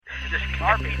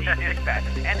RPD dispatch.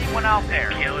 Anyone out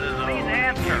there? Please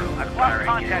answer. I've lost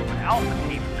contact with Alpha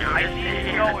Team. I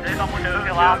need to know if someone's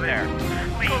still out there.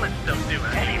 Please. Don't do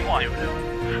it. Anyone.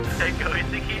 They're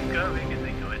going to keep going and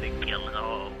they're going to kill it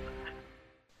all.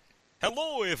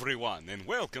 Hello everyone and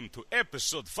welcome to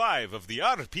episode 5 of the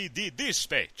RPD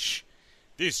Dispatch.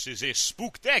 This is a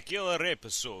spooktacular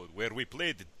episode where we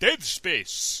played Dead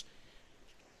Space.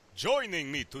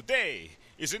 Joining me today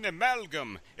is an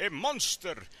amalgam, a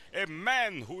monster, a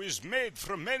man who is made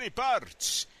from many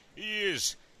parts. He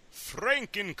is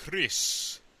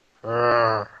Franken-Chris.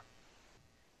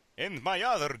 And my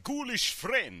other ghoulish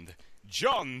friend,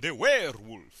 John the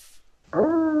Werewolf.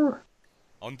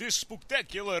 On this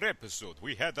spooktacular episode,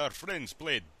 we had our friends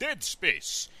play Dead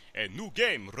Space, a new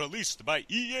game released by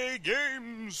EA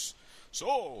Games.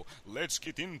 So, let's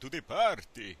get into the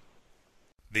party.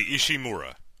 The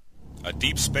Ishimura, a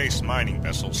deep space mining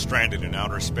vessel stranded in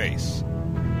outer space.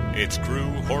 Its crew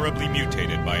horribly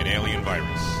mutated by an alien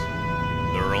virus.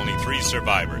 There are only 3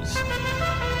 survivors.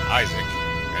 Isaac,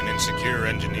 an insecure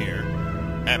engineer.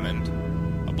 Hammond,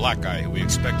 a black guy who we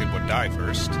expected would die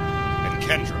first. And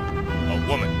Kendra, a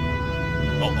woman.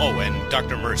 Oh, and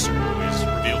Dr. Mercer, who is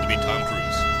revealed to be Tom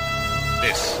Cruise.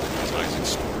 This is Isaac's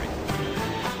story.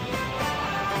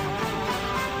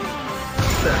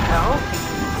 What the hell?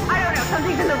 I don't know.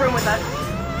 Something's in the room with us.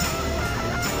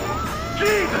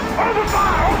 Jesus! Open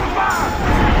fire! Open fire!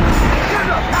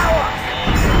 Kendra, power!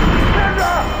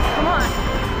 Kendra! Come on.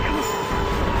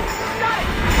 Got it!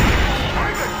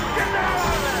 Isaac, get the hell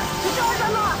out of there! The door's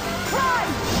unlocked. Run!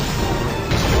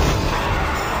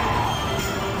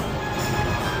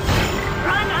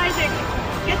 Run, Isaac!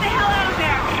 Get the hell out of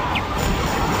there!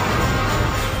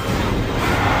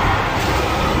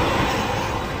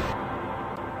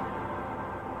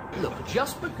 Look,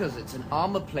 just because it's an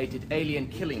armor-plated alien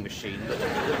killing machine that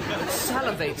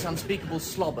salivates unspeakable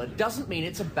slobber doesn't mean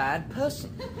it's a bad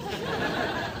person.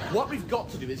 What we've got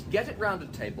to do is get it round a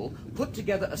table, put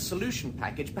together a solution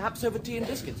package, perhaps over tea and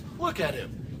biscuits. Look at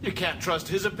him. You can't trust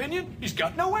his opinion. He's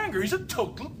got no anger. He's a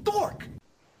total dork.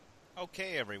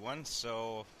 Okay, everyone,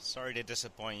 so sorry to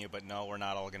disappoint you, but no, we're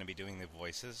not all going to be doing the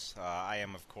voices. I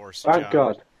am, of course, John. Thank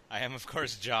God. I am, of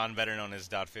course, John, better known as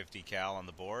 .50 Cal on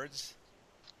the boards.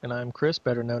 And I'm Chris,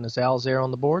 better known as Alzair on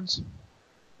the boards.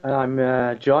 And I'm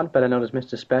John, better known as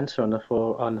Mr. Spencer on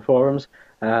the forums,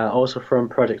 also from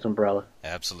Project Umbrella.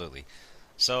 Absolutely.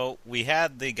 So we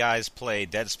had the guys play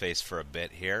Dead Space for a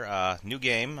bit here. New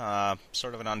game,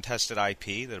 sort of an untested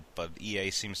IP, but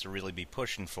EA seems to really be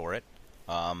pushing for it.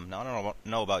 Now, I don't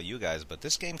know about you guys, but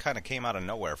this game kind of came out of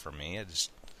nowhere for me. It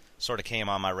just sort of came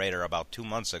on my radar about 2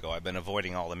 months ago. I've been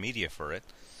avoiding all the media for it.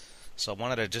 So I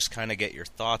wanted to just kind of get your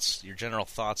thoughts, your general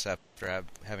thoughts after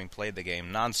having played the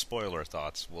game. Non-spoiler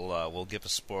thoughts. We'll give a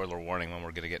spoiler warning when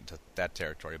we're going to get into that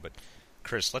territory. But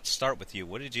Chris, let's start with you.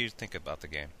 What did you think about the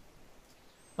game?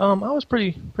 I was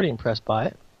pretty impressed by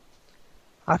it.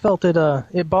 I felt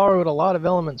it borrowed a lot of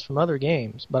elements from other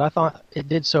games, but I thought it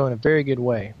did so in a very good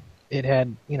way. It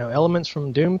had elements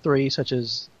from Doom 3, such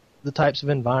as the types of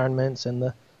environments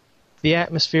and the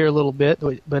atmosphere a little bit,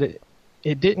 but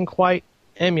it didn't quite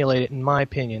emulate it, in my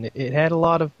opinion. It had a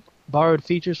lot of borrowed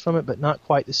features from it, but not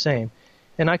quite the same.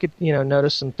 And I could,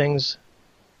 notice some things,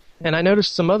 and I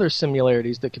noticed some other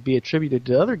similarities that could be attributed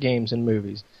to other games and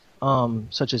movies,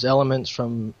 such as elements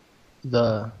from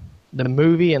the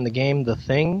movie and the game The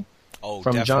Thing,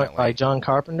 by John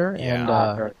Carpenter,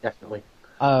 Yeah, definitely.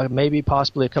 Maybe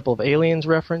possibly a couple of Aliens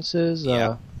references,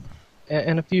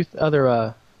 and a few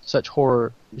other such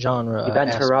horror genre Event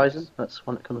aspects. Horizon, that's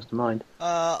one that comes to mind.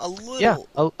 A little. Yeah,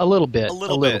 a little bit. A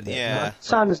little bit, yeah.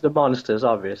 Sans the monsters,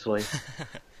 obviously.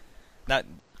 Now,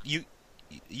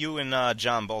 you and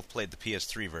John both played the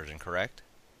PS3 version, correct?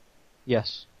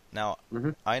 Yes. Now,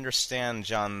 I understand,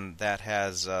 John, that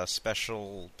has a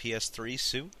special PS3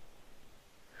 suit?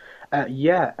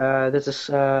 There's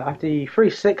the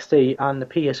 360 and the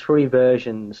PS3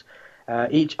 versions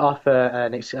each offer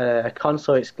a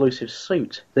console-exclusive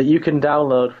suit that you can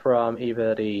download from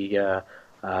either the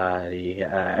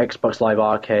Xbox Live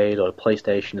Arcade or the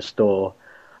PlayStation Store.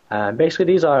 Basically,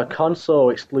 these are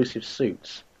console-exclusive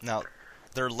suits. Now,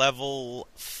 they're level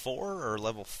 4 or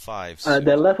level 5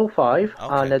 They're level 5, okay.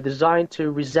 And they're designed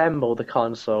to resemble the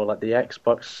console, like the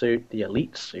Xbox suit, the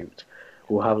Elite suit,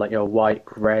 will have like a white,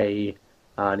 grey,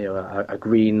 and a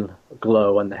green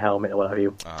glow on the helmet or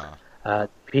whatever.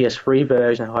 PS3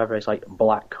 version, however, is like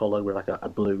black colored with like a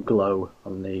blue glow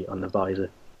on the visor.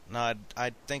 No,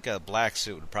 I think a black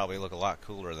suit would probably look a lot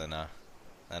cooler than a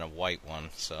white one.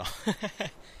 So,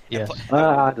 Yes.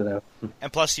 I don't know.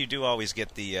 And plus, you do always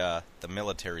get the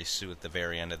military suit at the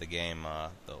very end of the game.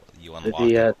 You unlock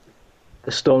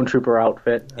the stormtrooper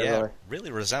outfit. Yeah,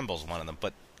 really resembles one of them.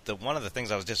 But one of the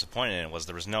things I was disappointed in was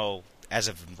there was no, as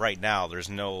of right now, there's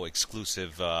no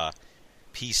exclusive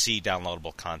PC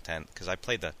downloadable content. Because I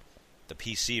played the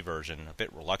PC version a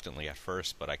bit reluctantly at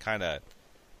first, but I kind of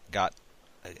got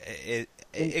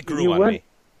it grew on me.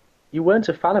 You weren't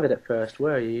a fan of it at first,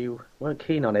 were you? You weren't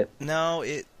keen on it. No,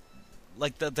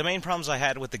 like the main problems I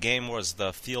had with the game was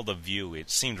the field of view. It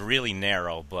seemed really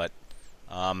narrow, but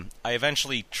I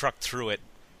eventually trucked through it,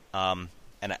 and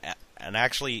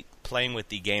actually playing with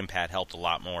the gamepad helped a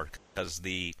lot more because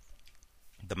the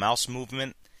mouse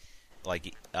movement,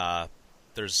 like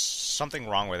there's something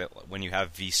wrong with it when you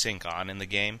have VSync on in the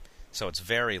game, so it's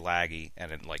very laggy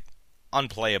and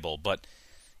unplayable. But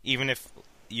even if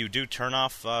you do turn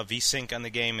off VSync on the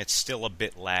game, it's still a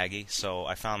bit laggy, so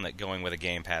I found that going with a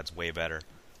gamepad's way better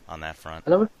on that front.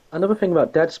 Another thing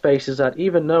about Dead Space is that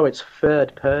even though it's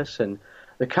third person,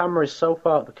 the camera is so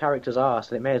far up the character's arse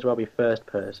that it may as well be first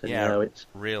person. Yeah, it's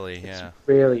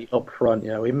really up front.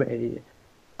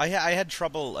 I had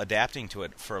trouble adapting to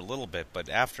it for a little bit, but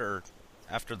after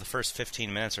the first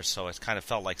 15 minutes or so, it kind of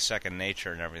felt like second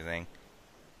nature and everything.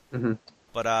 Mm-hmm.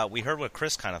 But we heard what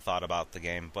Chris kind of thought about the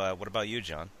game. But what about you,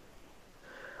 John?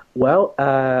 Well,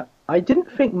 I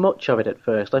didn't think much of it at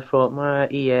first. I thought my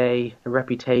EA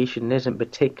reputation isn't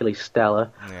particularly stellar.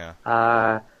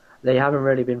 Yeah. They haven't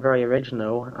really been very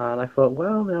original, and I thought,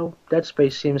 well, Dead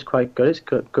Space seems quite good. It's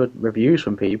got good reviews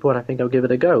from people, and I think I'll give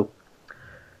it a go.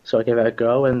 So I gave it a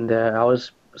go, and I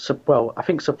was, I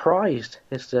think surprised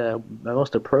is the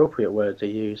most appropriate word to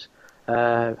use.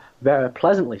 Very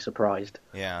pleasantly surprised.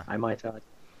 Yeah, I might add.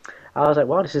 I was like,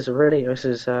 wow, this is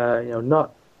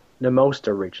not the most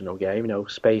original game.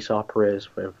 Space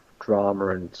operas with drama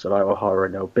and survival horror.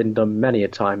 Been done many a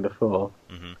time before.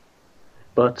 Mm-hmm.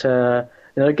 But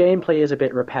the gameplay is a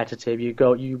bit repetitive.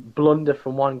 You blunder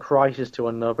from one crisis to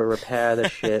another, repair the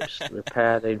ships,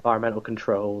 repair the environmental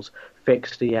controls,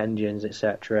 fix the engines,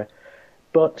 etc.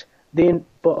 But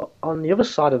on the other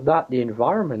side of that, the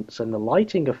environments and the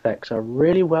lighting effects are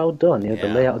really well done. The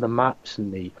layout of the maps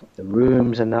and the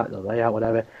rooms and the layout,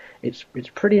 whatever. It's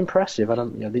pretty impressive.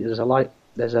 There's a lot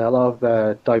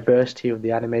of diversity of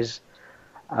the enemies.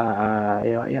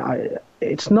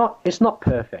 It's not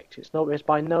perfect. It's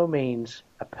by no means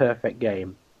a perfect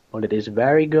game, but it is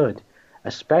very good,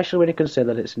 especially when you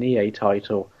consider that it's an EA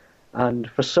title. And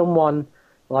for someone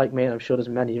like me, and I'm sure there's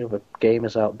many other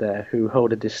gamers out there who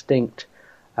hold a distinct,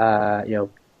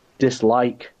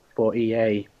 dislike for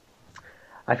EA.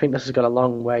 I think this has got a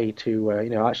long way to,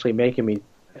 actually making me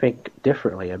think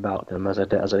differently about them as a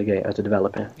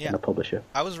developer and a publisher.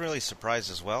 I was really surprised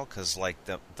as well because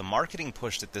the marketing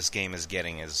push that this game is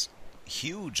getting is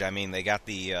huge. I mean, they got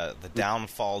the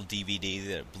Downfall DVD,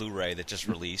 the Blu-ray that just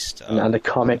released, and the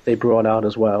comic they brought out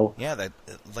as well. Yeah,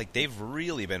 they've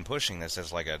really been pushing this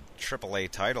as a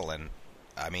AAA title, and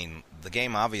I mean, the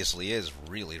game obviously is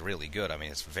really, really good. I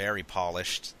mean, it's very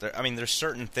polished. There's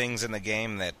certain things in the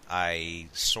game that I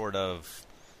sort of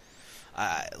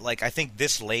I think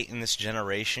this late in this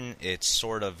generation, it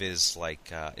sort of is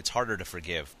it's harder to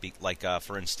forgive.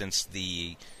 For instance,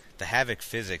 the Havoc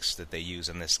physics that they use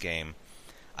in this game.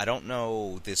 I don't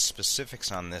know the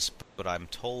specifics on this, but I'm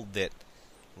told that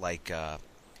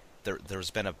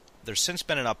there's since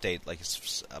been an update.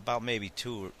 It's about maybe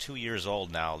two years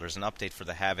old now. There's an update for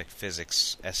the Havoc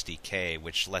physics SDK,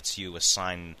 which lets you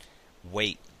assign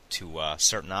weight to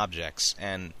certain objects,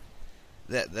 and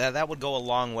that would go a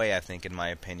long way, I think, in my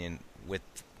opinion, with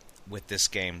this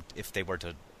game if they were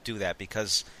to do that,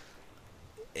 because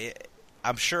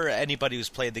I'm sure anybody who's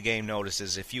played the game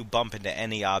notices if you bump into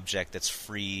any object that's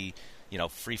free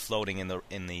floating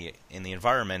in the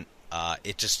environment,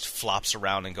 it just flops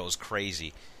around and goes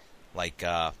crazy.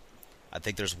 I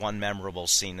think there's one memorable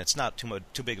scene. It's not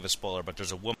too big of a spoiler, but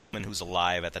there's a woman who's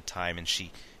alive at the time, and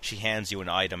she hands you an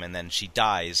item, and then she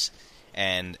dies.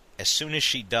 And as soon as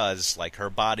she does, her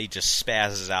body just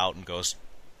spazzes out and goes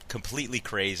completely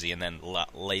crazy, and then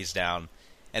lays down.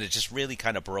 And it just really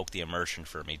kind of broke the immersion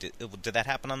for me. Did that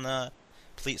happen on the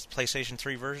PlayStation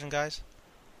 3 version, guys?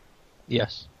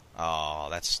 Yes. Oh,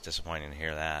 that's disappointing to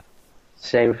hear that.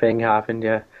 Same thing happened,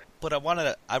 yeah. But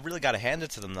I really got to hand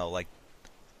it to them, though.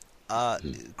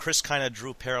 Chris kind of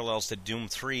drew parallels to Doom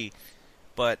 3,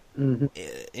 but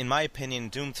in my opinion,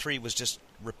 Doom 3 was just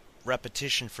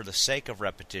repetition for the sake of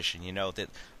repetition. That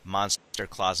monster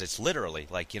closets, literally.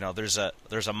 There's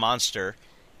a monster,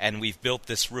 and we've built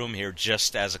this room here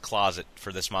just as a closet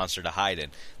for this monster to hide in.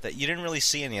 That you didn't really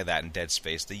see any of that in Dead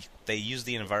Space. They used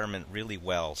the environment really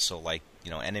well, so like,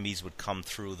 enemies would come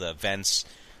through the vents,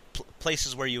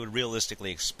 places where you would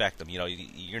realistically expect them.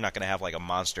 You're not going to have like a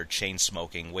monster chain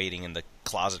smoking waiting in the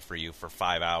closet for you for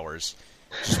 5 hours,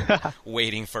 just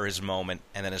waiting for his moment,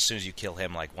 and then as soon as you kill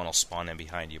him, like one will spawn in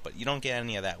behind you. But you don't get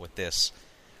any of that with this.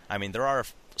 I mean, there are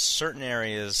certain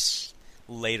areas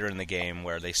later in the game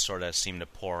where they sort of seem to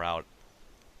pour out,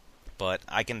 but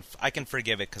I can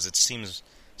forgive it because it seems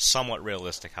somewhat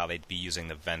realistic how they'd be using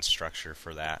the vent structure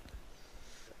for that.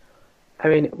 I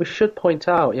mean, we should point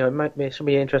out, it might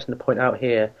be interesting to point out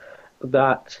here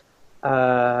that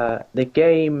the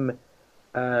game,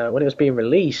 when it was being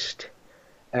released,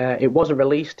 it wasn't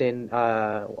released in,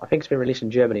 I think it's been released in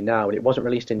Germany now, but it wasn't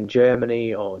released in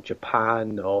Germany or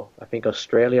Japan or I think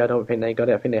Australia. I don't think they got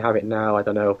it. I think they have it now. I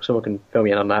don't know. Someone can fill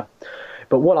me in on that.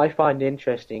 But what I find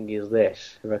interesting is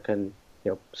this. If I can,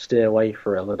 steer away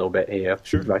for a little bit here.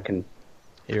 Sure. If I can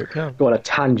Here it comes. go on a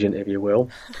tangent, if you will.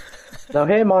 Now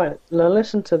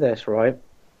listen to this, right?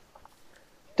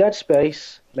 Dead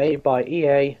Space, made by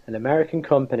EA, an American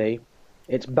company.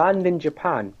 It's banned in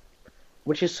Japan,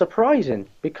 which is surprising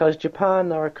because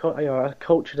Japan are a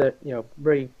culture that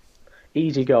really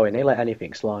easygoing. They let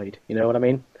anything slide. You know what I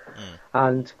mean?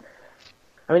 And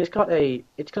I mean it's got a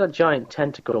giant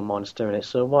tentacle monster in it.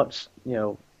 So what's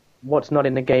not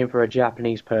in the game for a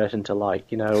Japanese person to like?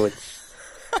 It's.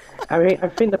 I mean, I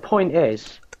think the point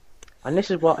is, and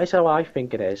this is how I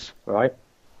think it is, right?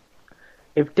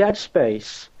 If Dead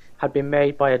Space had been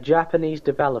made by a Japanese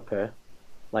developer,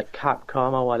 like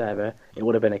Capcom or whatever, it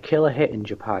would have been a killer hit in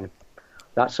Japan.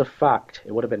 That's a fact.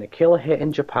 It would have been a killer hit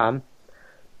in Japan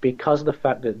because of the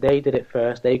fact that they did it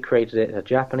first. They created it, a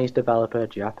Japanese developer,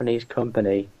 Japanese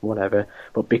company, whatever.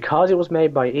 But because it was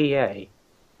made by EA,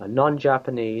 a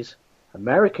non-Japanese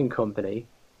American company,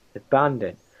 they banned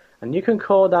it. And you can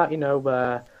call that,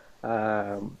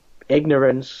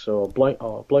 ignorance or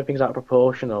blowing things out of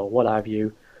proportion or what have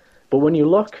you. But when you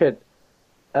look at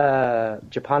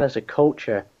Japan as a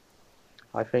culture,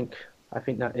 I think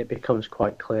that it becomes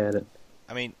quite clear that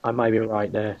I might be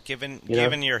right there.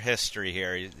 Given your history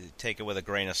here, you take it with a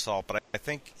grain of salt. But I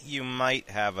think you might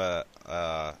have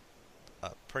a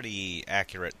pretty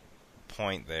accurate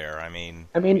point there. I mean,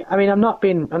 I'm not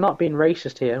being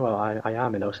racist here. Well, I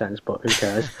am in no sense, but who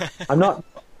cares? I'm not.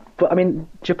 But I mean,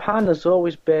 Japan has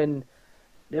always been.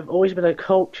 They've always been a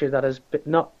culture that has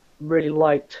not really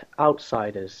liked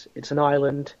outsiders. It's an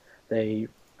island. They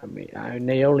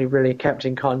only really kept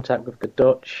in contact with the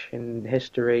Dutch in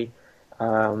history. They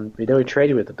only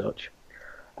traded with the Dutch,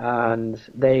 and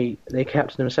they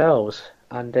kept to themselves.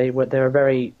 And they're a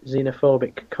very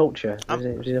xenophobic culture,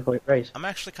 xenophobic race. I'm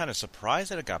actually kind of surprised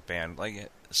that it got banned. Like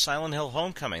Silent Hill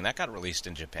Homecoming, that got released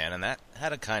in Japan, and that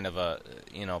had a kind of a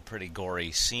pretty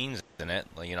gory scenes in it.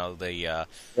 The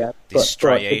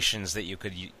striations that you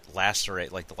could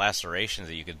lacerate, like the lacerations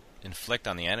that you could inflict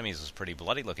on the enemies, was pretty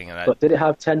bloody looking. But did it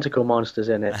have tentacle monsters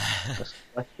in it?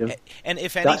 And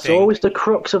if anything, that's always the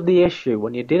crux of the issue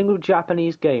when you're dealing with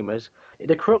Japanese gamers.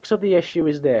 The crux of the issue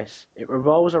is this. It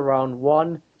revolves around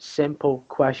one simple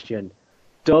question.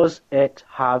 Does it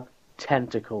have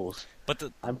tentacles?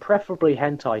 And preferably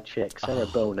hentai chicks. They're a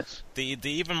bonus. The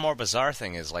even more bizarre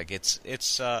thing is, like, it's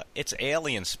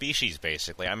alien species,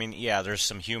 basically. I mean, yeah, there's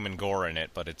some human gore in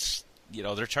it, but it's,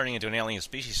 they're turning into an alien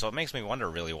species, so it makes me wonder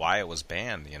really why it was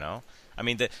banned, I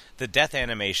mean, the death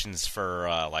animations for,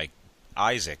 like,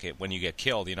 Isaac, when you get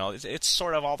killed, it's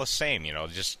sort of all the same,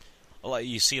 just,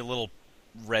 you see a little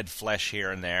red flesh here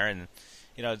and there, and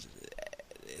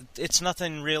it's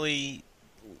nothing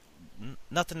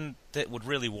that would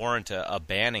really warrant a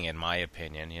banning, in my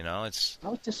opinion. I was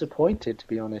disappointed, to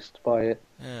be honest, by it.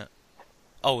 Yeah.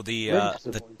 Oh,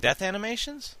 the death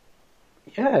animations?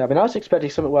 Yeah, I mean, I was expecting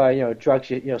something where drags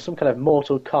you, some kind of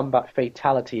Mortal Kombat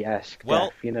fatality-esque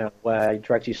death, where he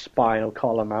drags your spinal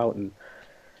column out and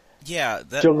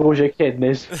juggles your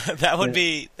kidneys. that would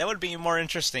be more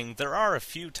interesting. There are a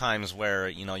few times where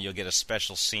you'll get a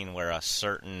special scene where a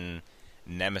certain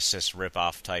Nemesis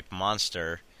ripoff type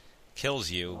monster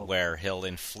kills you, where he'll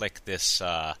inflict this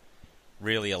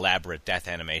really elaborate death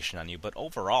animation on you. But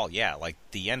overall, yeah, like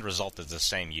the end result is the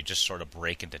same. You just sort of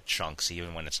break into chunks,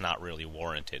 even when it's not really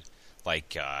warranted.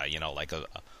 Like like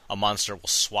a monster will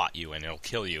swat you and it'll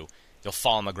kill you. You'll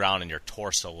fall on the ground and your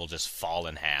torso will just fall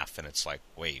in half, and it's like,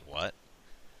 wait, what?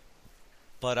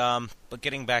 But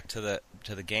getting back to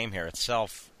the game here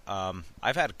itself,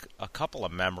 I've had a couple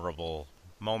of memorable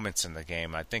moments in the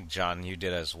game. I think, John, you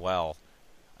did as well.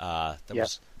 There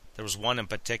there was one in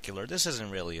particular. This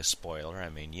isn't really a spoiler. I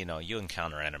mean, you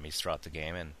encounter enemies throughout the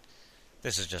game, and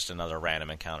this is just another random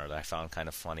encounter that I found kind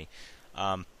of funny.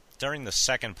 During the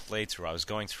second playthrough, I was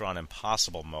going through on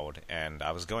impossible mode, and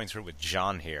I was going through with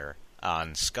John here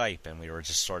on Skype, and we were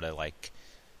just sort of like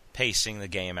pacing the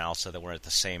game out so that we're at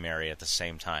the same area at the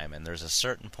same time. And there's a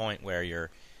certain point where you're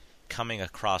coming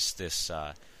across this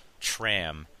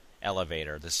tram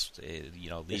elevator, this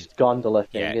gondola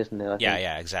thing, isn't it?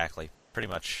 Yeah, exactly. Pretty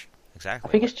much, exactly.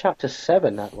 I think it's chapter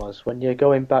 7 that was, when you're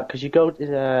going back, because you go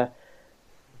to...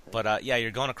 But, you're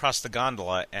going across the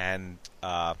gondola, and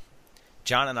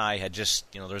John and I had just,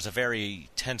 there's a very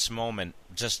tense moment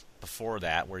just before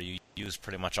that where you use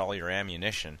pretty much all your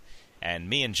ammunition. And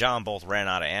me and John both ran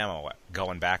out of ammo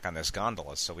going back on this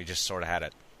gondola, so we just sort of had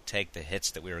to take the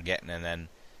hits that we were getting. And then,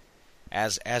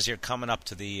 as you're coming up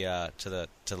to the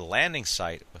landing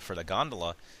site for the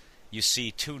gondola, you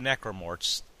see two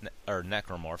necromorphs.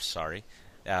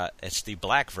 It's the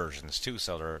black versions too,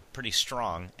 so they're pretty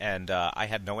strong. And I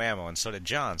had no ammo, and so did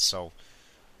John. So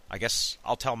I guess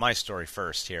I'll tell my story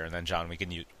first here, and then John, we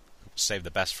can save the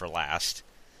best for last.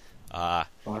 I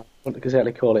wouldn't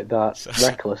exactly call it that.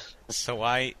 Reckless. So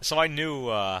I knew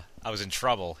I was in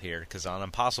trouble here, because on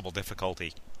impossible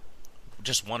difficulty,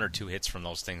 just one or two hits from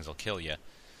those things will kill you.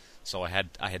 So I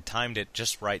had timed it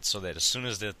just right so that as soon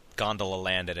as the gondola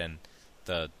landed and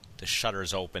the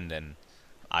shutters opened, and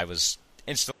I was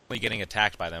instantly getting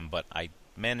attacked by them, but I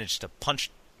managed to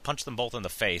punch them both in the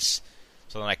face.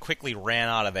 So then I quickly ran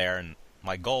out of there, and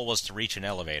my goal was to reach an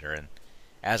elevator. And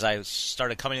as I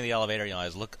started coming to the elevator, I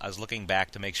was looking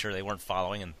back to make sure they weren't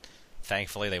following, and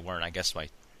thankfully they weren't. I guess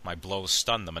my blows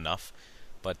stunned them enough.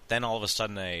 But then all of a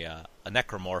sudden a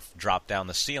necromorph dropped down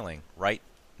the ceiling right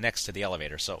next to the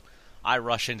elevator. So I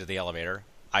rush into the elevator.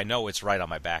 I know it's right on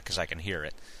my back because I can hear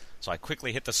it. So I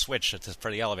quickly hit the switch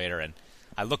for the elevator, and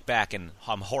I look back, and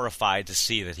I'm horrified to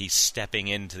see that he's stepping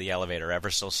into the elevator ever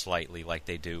so slightly, like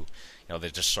they do. They're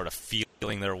just sort of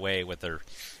feeling their way with their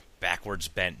backwards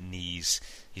bent knees.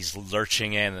 He's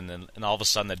lurching in, and all of a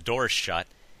sudden the door's shut,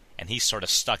 and he's sort of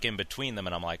stuck in between them.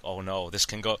 And I'm like, oh no, this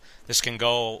can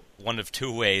go one of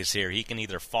two ways here. He can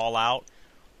either fall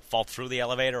through the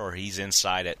elevator, or he's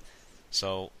inside it.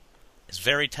 So it's a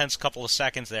very tense couple of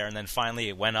seconds there, and then finally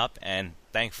it went up, and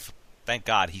thank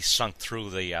God he sunk through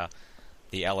the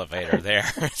elevator there.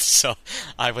 So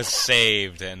I was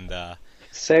saved, and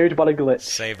saved by the glitch.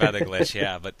 Saved by the glitch,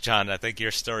 yeah. But John, I think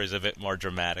your story's a bit more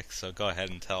dramatic, so go ahead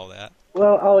and tell that.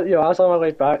 Well, I was on my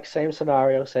way back, same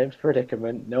scenario, same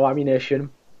predicament, no ammunition,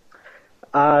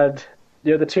 and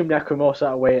the two necromorphs that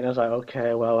are waiting. I was like,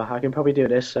 okay, well, I can probably do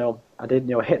this. So I did,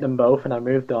 hit them both, and I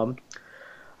moved on,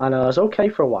 and I was okay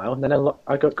for a while. And then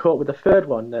I got caught with the third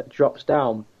one that drops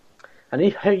down, and he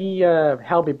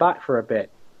held me back for a bit.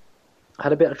 I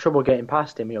had a bit of trouble getting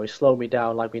past him. He slowed me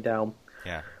down, lagged me down.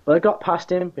 Yeah. But I got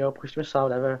past him, pushed him aside,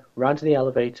 whatever, ran to the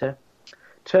elevator,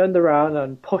 turned around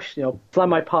and pushed, slammed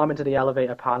my palm into the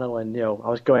elevator panel, and, I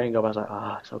was going up. I was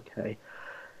like, it's okay.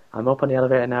 I'm up on the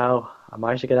elevator now. I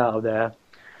managed to get out of there.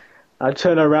 I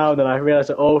turned around and I realized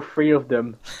that all three of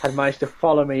them had managed to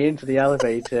follow me into the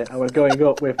elevator and were going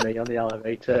up with me on the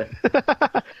elevator.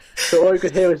 So all you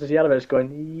could hear was the elevator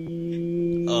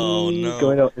going, oh no,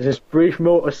 going up. There's this brief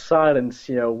moment of silence,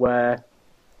 where,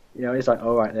 he's like,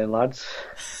 all right then, lads.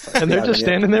 And they're just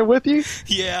standing there with you?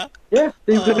 Yeah. Yeah.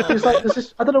 There's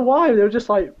this, I don't know why. They were just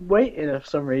like waiting for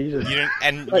some reason.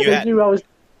 They knew I was.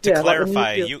 To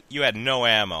clarify, you had no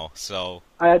ammo, so...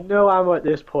 I had no ammo at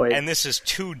this point. And this is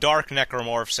two dark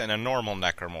necromorphs and a normal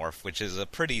necromorph, which is a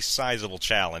pretty sizable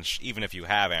challenge, even if you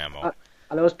have ammo.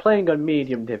 And I was playing on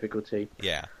medium difficulty.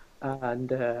 Yeah.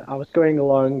 And I was going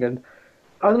along, and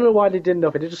I don't know why they didn't know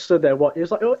if they just stood there. It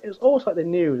was almost like they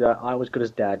knew that I was good as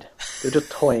dead. They were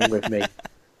just toying with me.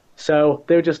 So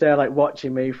they were just there, like,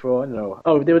 watching me for, I don't know...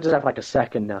 Oh, they would just have, like, a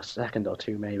second or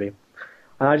two, maybe.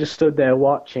 And I just stood there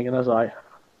watching, and I was like...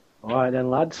 All right then,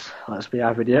 lads, let's be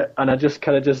having it. And I just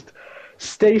kind of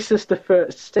stasis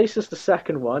the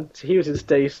second one. So he was in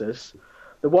stasis.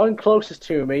 The one closest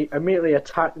to me immediately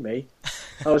attacked me.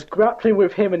 I was grappling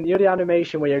with him, and the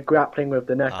animation where you're grappling with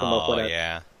the necromorph. Oh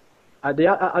yeah. And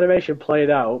the animation played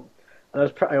out,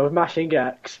 and I was mashing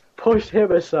X, pushed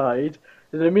him aside,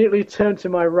 and immediately turned to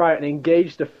my right and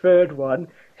engaged the third one,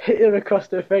 hit him across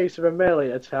the face with a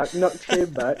melee attack, knocked him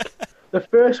back. The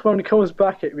first one comes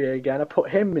back at me again. I put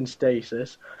him in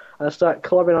stasis, and I start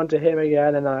clubbing onto him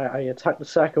again, and I attack the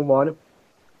second one.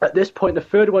 At this point, the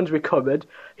third one's recovered.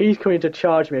 He's coming to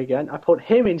charge me again. I put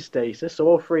him in stasis, so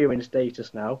all three are in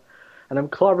stasis now. And I'm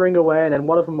clobbering away, and then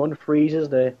one of them unfreezes,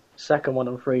 the second one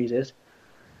unfreezes.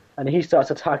 and he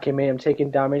starts attacking me. I'm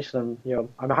taking damage, and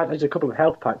there's a couple of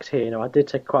health packs here. I did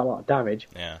take quite a lot of damage.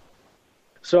 Yeah.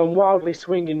 So I'm wildly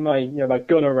swinging my my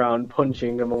gun around,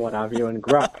 punching them or what have you, and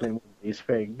grappling with these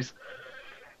things.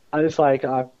 And it's like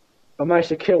I managed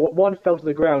to kill one, fell to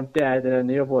the ground dead, and then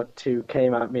the other two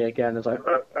came at me again. I was like,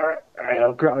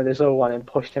 I grabbed this other one and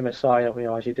pushed him aside,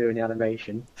 as you do in the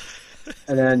animation,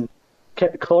 and then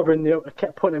kept clobbering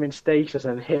kept putting him in stasis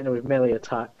and hitting him with melee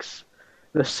attacks.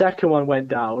 The second one went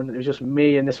down. It was just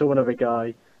me and this one other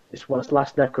guy. This was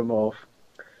last necromorph,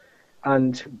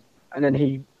 and then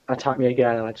he attacked me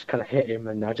again, and I just kind of hit him,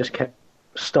 and I just kept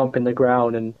stomping the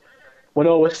ground. And when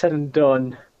all was said and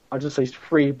done, I just these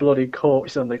 3 bloody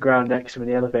corpses on the ground next to me.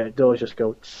 And the elevator doors just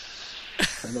go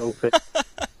and open.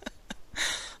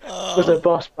 It was a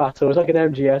boss battle. It was like an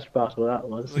MGS battle. That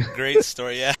was. It was a great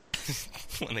story, yeah.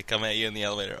 When they come at you in the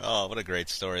elevator. Oh, what a great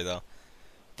story, though.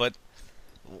 But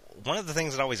one of the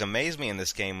things that always amazed me in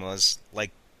this game was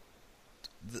like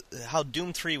how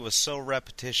Doom 3 was so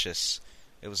repetitious.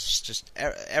 It was just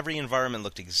every environment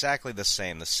looked exactly the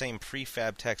same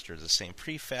prefab textures, the same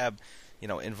prefab,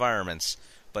 environments.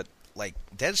 But like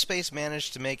Dead Space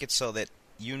managed to make it so that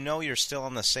you're still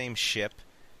on the same ship.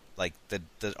 Like the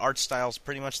art style's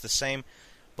pretty much the same,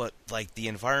 but like the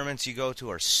environments you go to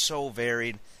are so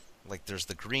varied. Like there's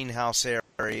the greenhouse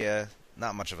area.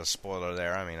 Not much of a spoiler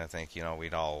there. I mean, I think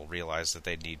we'd all realize that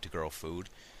they need to grow food,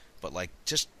 but like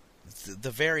just the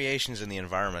variations in the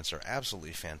environments are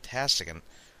absolutely fantastic, and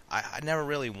I never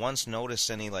really once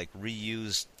noticed any like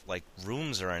reused like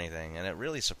rooms or anything, and it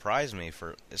really surprised me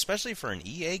especially for an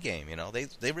EA game.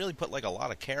 They really put like a lot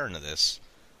of care into this.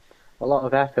 A lot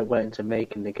of effort went into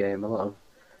making the game. A lot of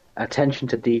attention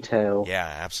to detail. Yeah,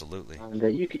 absolutely. And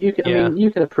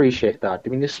you can appreciate that. I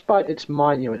mean, despite its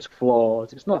its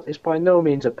flaws, it's by no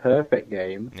means a perfect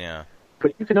game. Yeah.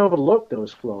 But you can overlook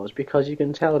those flaws because you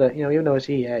can tell that even though it's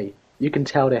EA, you can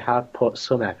tell they have put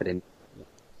some effort in.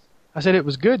 I said it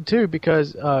was good too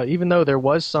because even though there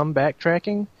was some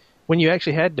backtracking, when you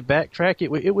actually had to backtrack,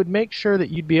 it would make sure that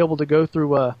you'd be able to go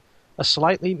through a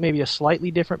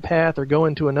slightly different path or go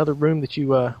into another room that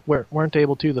you weren't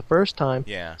able to the first time.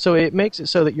 Yeah. So it makes it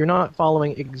so that you're not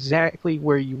following exactly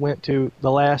where you went to the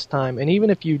last time. And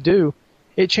even if you do,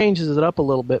 it changes it up a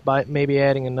little bit by maybe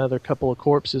adding another couple of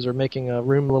corpses or making a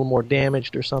room a little more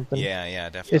damaged or something. Yeah,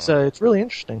 definitely. It's really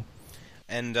interesting.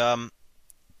 And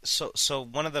so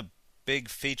one of the big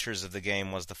features of the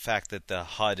game was the fact that the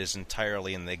HUD is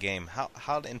entirely in the game.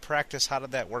 How in practice, how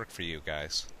did that work for you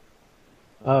guys?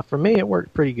 For me, it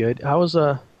worked pretty good. I was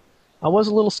a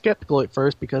little skeptical at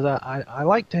first because I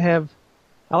like to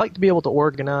be able to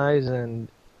organize and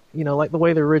like the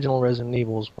way the original Resident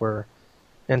Evils were,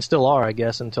 and still are, I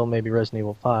guess, until maybe Resident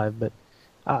Evil 5. But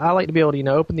I like to be able to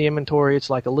open the inventory. It's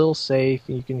like a little safe,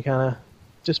 and you can kind of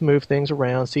just move things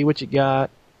around, see what you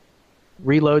got,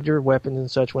 reload your weapons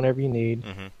and such whenever you need.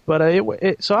 Mm-hmm.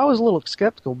 But so I was a little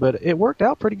skeptical, but it worked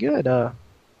out pretty good.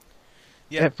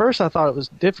 Yeah. At first, I thought it was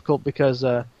difficult because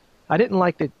I didn't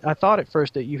like that. I thought at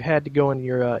first that you had to go into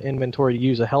your inventory to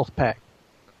use a health pack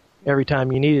every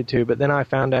time you needed to, but then I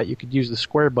found out you could use the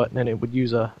square button and it would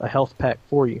use a health pack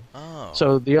for you. Oh.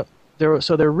 So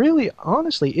there really,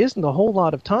 honestly, isn't a whole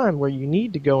lot of time where you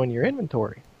need to go in your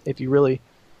inventory if you really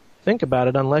think about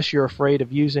it, unless you're afraid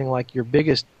of using like your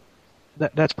biggest.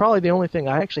 That's probably the only thing.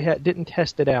 I actually didn't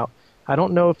test it out. I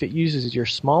don't know if it uses your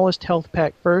smallest health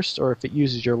pack first or if it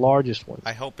uses your largest one.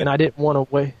 I hope. And I didn't want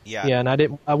to waste. Yeah. Yeah,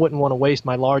 and I wouldn't want to waste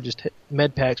my largest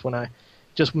med packs when I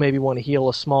just maybe want to heal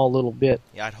a small little bit.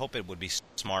 Yeah, I'd hope it would be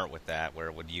smart with that, where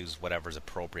it would use whatever's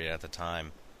appropriate at the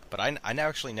time. But I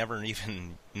actually never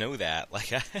even knew that.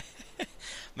 Like,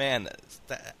 man,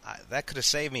 that could have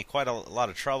saved me quite a lot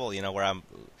of trouble. Where I'm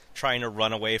trying to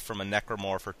run away from a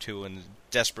necromorph or two and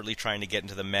desperately trying to get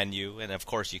into the menu, and of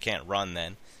course you can't run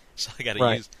then. So I got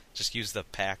to use the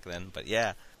pack then. But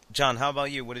yeah, John, how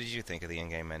about you? What did you think of the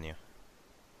in-game menu?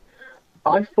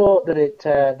 I thought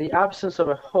that the absence of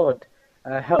a HUD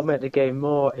helped make the game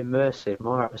more immersive,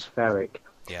 more atmospheric.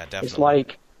 Yeah,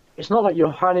 definitely. It's not like you're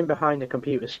hiding behind a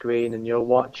computer screen and you're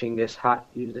watching this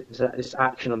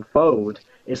action unfold.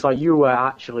 It's like you were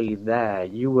actually there.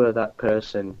 You were that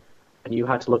person, and you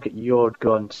had to look at your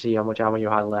gun to see how much ammo you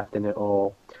had left in it,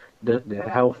 or the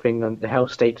health thing and the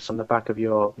health status on the back of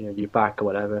your your back or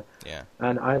whatever. Yeah.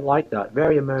 And I like that.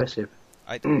 Very immersive.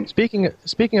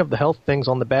 Speaking of the health things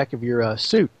on the back of your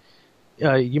suit,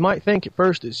 you might think at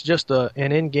first it's just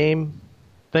an in-game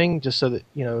thing, just so that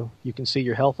you can see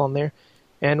your health on there.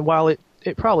 And while it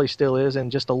probably still is,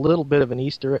 and just a little bit of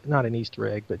not an Easter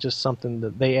egg, but just something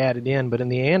that they added in. But in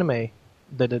the anime,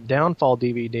 the Downfall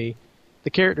DVD, the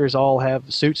characters all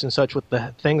have suits and such with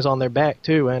the things on their back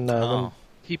too, and when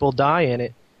people die in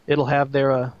it, it'll have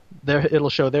it'll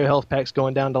show their health packs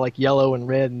going down to like yellow and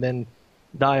red, and then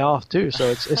die off too. So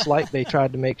it's like they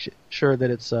tried to make sure that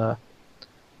it's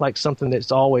like something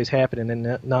that's always happening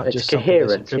and not it's just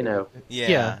coherent, something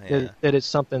that's that it's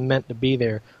something meant to be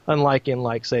there. Unlike in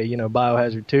like say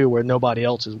Biohazard 2, where nobody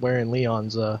else is wearing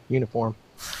Leon's uniform.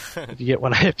 if you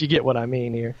get what I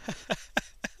mean here.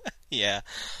 Yeah,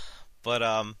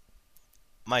 but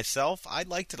myself, I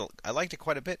liked it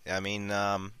quite a bit. I mean,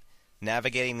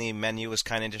 navigating the menu was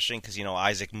kind of interesting because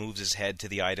Isaac moves his head to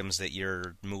the items that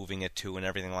you're moving it to and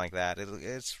everything like that.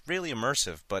 It's really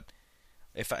immersive. But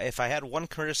if I had one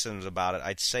criticism about it,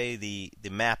 I'd say the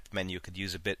map menu could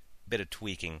use a bit of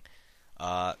tweaking.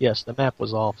 Yes, the map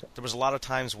was awful. There was a lot of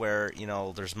times where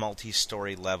there's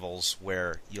multi-story levels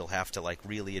where you'll have to like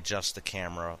really adjust the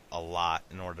camera a lot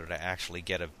in order to actually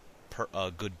get a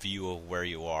good view of where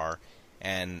you are.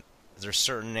 And there's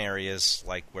certain areas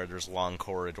like where there's long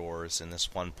corridors in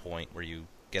this one point where you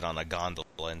get on a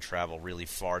gondola and travel really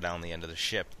far down the end of the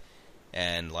ship,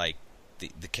 and like the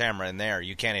camera in there,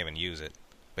 you can't even use it.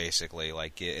 Basically,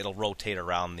 like it'll rotate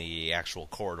around the actual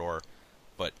corridor,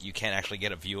 but you can't actually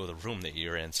get a view of the room that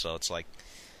you're in. So it's like,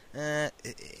 it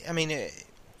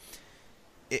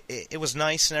was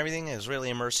nice and everything. It was really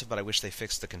immersive, but I wish they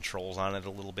fixed the controls on it a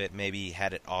little bit. Maybe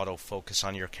had it auto-focus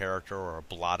on your character or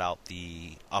blot out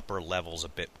the upper levels a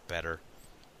bit better.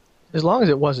 As long as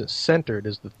it wasn't centered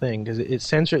is the thing, because it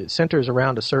centers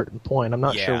around a certain point. I'm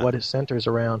not sure what it centers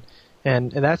around,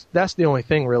 and that's the only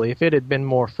thing, really. If it had been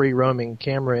more free-roaming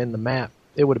camera in the map,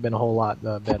 it would have been a whole lot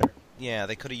better. Yeah,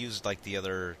 they could have used like the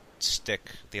other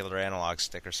analog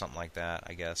stick or something like that,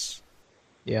 I guess.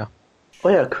 Yeah. Oh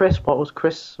yeah, Chris. What was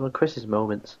Chris's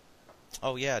moments?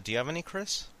 Oh yeah, do you have any,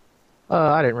 Chris?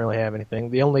 I didn't really have anything.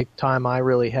 The only time I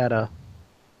really had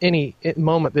any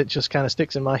moment that just kind of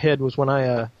sticks in my head was when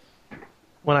I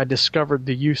discovered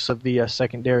the use of the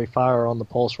secondary fire on the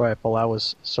pulse rifle. I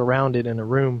was surrounded in a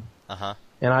room,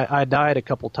 and I died a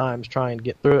couple times trying to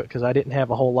get through it because I didn't have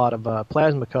a whole lot of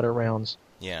plasma cutter rounds.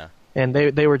 Yeah. And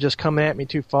they were just coming at me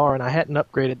too far, and I hadn't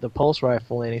upgraded the pulse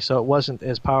rifle any, so it wasn't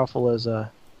as powerful as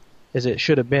it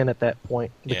should have been at that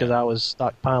point because I was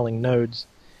stockpiling nodes.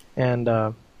 And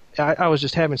I was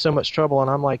just having so much trouble,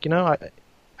 and I'm like, I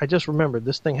just remembered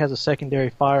this thing has a secondary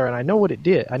fire, and I know what it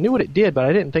did. I knew what it did, but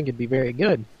I didn't think it'd be very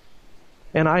good.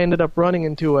 And I ended up running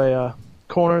into a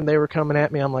corner, and they were coming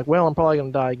at me. I'm like, well, I'm probably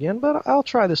going to die again, but I'll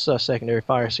try this secondary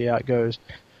fire, see how it goes.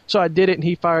 So I did it, and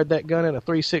he fired that gun in a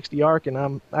 360 arc,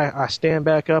 and I stand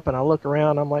back up, and I look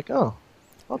around, I'm like, oh,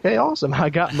 okay, awesome. I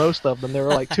got most of them. There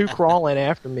were like two crawling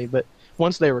after me, but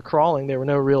once they were crawling, there were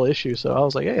no real issue, so I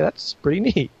was like, hey, that's pretty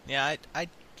neat. Yeah, I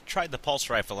tried the pulse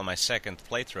rifle in my second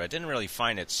playthrough. I didn't really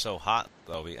find it so hot,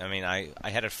 though. I mean, I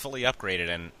had it fully upgraded,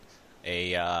 and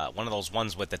one of those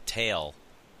ones with the tail,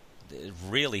 it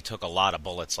really took a lot of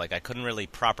bullets. Like, I couldn't really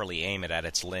properly aim it at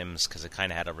its limbs because it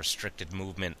kind of had a restricted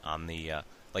movement on the...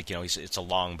 it's a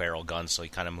long barrel gun, so he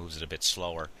kind of moves it a bit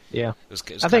slower. Yeah, it was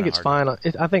I think it's fine.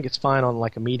 I think it's fine on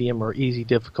like a medium or easy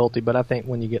difficulty, but I think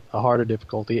when you get a harder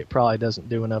difficulty, it probably doesn't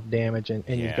do enough damage, and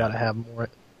you've got to have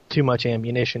too much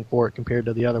ammunition for it compared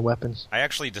to the other weapons. I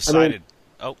actually decided.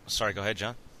 Oh, sorry. Go ahead,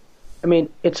 John. I mean,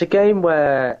 it's a game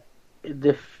where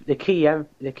the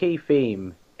key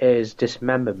theme is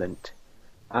dismemberment,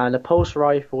 and a pulse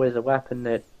rifle is a weapon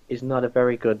that is not a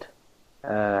very good,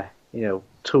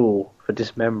 tool for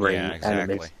dismembering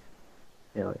enemies.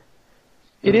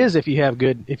 It is if you have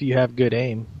good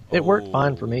aim. It worked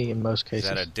fine for me in most cases. Is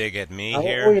that a dig at me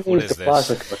here? What is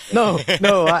this? No,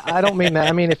 I don't mean that.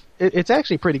 I mean, it's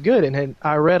actually pretty good, and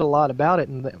I read a lot about it,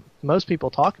 and most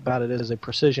people talk about it as a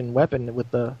precision weapon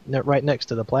with the right next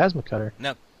to the plasma cutter.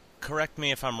 Now, correct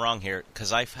me if I'm wrong here,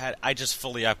 because I just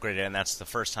fully upgraded it, and that's the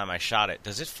first time I shot it.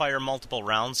 Does it fire multiple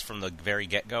rounds from the very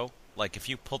get-go? Like, if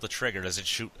you pull the trigger, does it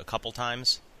shoot a couple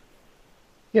times?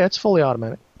 Yeah, it's fully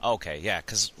automatic. Okay, yeah,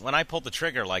 because when I pulled the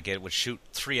trigger, like, it would shoot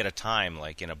 3 at a time,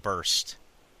 like, in a burst.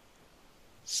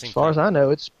 As far as I know,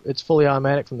 it's fully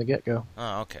automatic from the get-go.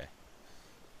 Oh, okay.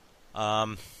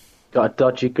 Got a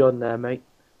dodgy gun there, mate.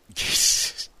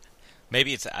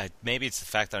 Maybe it's the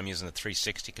fact that I'm using the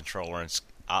 360 controller and it's,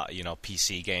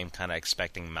 PC game, kind of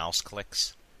expecting mouse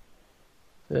clicks.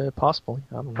 Possibly.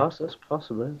 I don't know. That's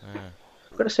possible.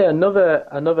 I've got to say,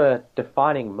 another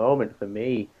defining moment for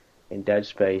me in Dead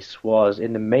Space was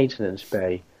in the maintenance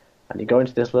bay, and you go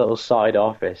into this little side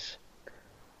office,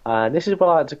 and this is what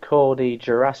I like to call the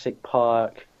Jurassic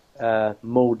Park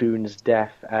Muldoon's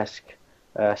death-esque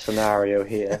scenario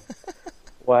here,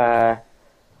 where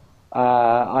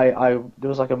There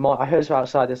was like I heard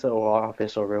outside this little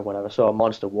office or room, whatever. Saw a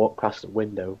monster walk past the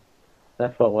window. And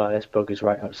I thought, well, this bugger's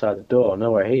right outside the door. I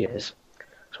know where he is.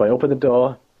 So I opened the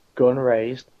door, gun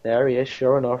raised. There he is,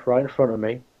 sure enough, right in front of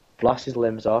me. Blast his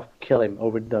limbs off, kill him,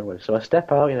 over and done with. So I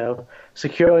step out,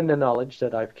 secure in the knowledge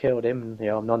that I've killed him, and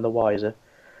I'm none the wiser.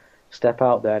 Step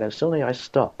out there, and suddenly I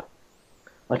stop,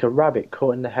 like a rabbit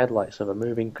caught in the headlights of a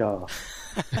moving car.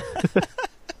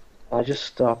 I just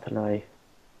stop and I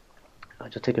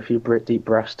just take a few deep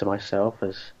breaths to myself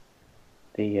as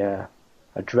the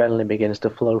adrenaline begins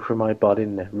to flow through my body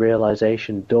and the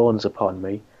realization dawns upon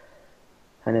me.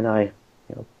 And then I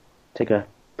take a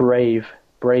brave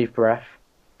breath,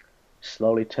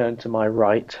 slowly turn to my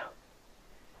right,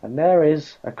 and there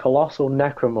is a colossal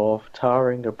necromorph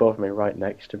towering above me right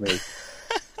next to me.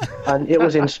 And it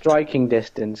was in striking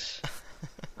distance,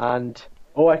 and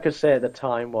all I could say at the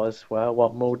time was, well,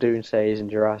 what Muldoon says in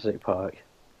Jurassic Park,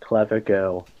 clever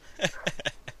girl.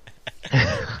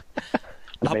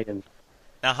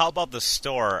 Now, how about the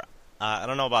store? I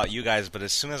don't know about you guys, but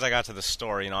as soon as I got to the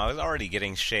store, I was already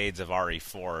getting shades of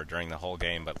RE4 during the whole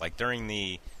game, but like during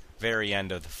the very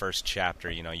end of the first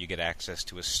chapter, you get access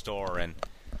to a store, and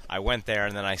I went there,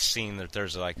 and then I seen that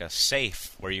there's like a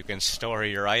safe where you can store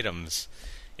your items,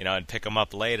 and pick them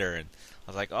up later, and I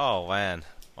was like, oh man,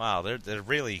 wow, they're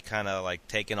really kind of like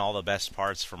taking all the best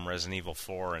parts from Resident Evil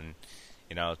 4 and,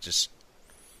 just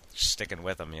sticking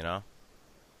with them,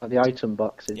 The item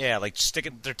boxes. Yeah, like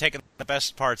they're taking the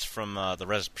best parts from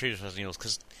the previous Resident Evils,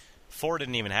 because 4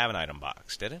 didn't even have an item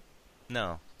box, did it?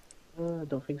 No. I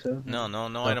don't think so.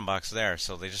 No item box there,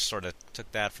 so they just sort of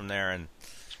took that from there and...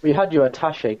 Well, you had your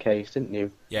attaché case, didn't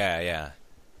you? Yeah.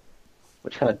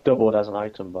 Which kind of doubled as an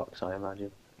item box, I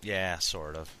imagine. Yeah,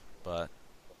 sort of, but...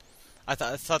 I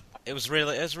thought it was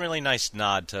a really nice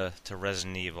nod to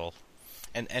Resident Evil.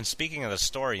 And speaking of the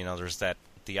story, there's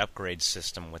the upgrade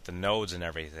system with the nodes and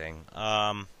everything.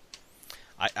 I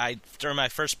during my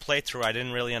first playthrough, I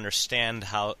didn't really understand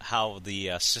how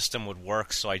the system would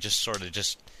work, so I just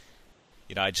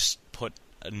I just put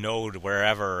a node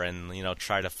wherever and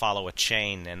try to follow a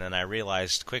chain, and then I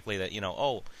realized quickly that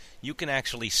you can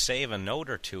actually save a node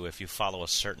or two if you follow a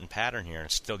certain pattern here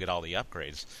and still get all the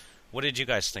upgrades. What did you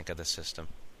guys think of the system?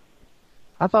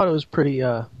 I thought it was pretty.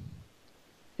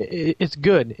 It's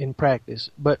good in practice,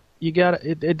 but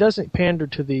it doesn't pander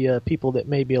to the people that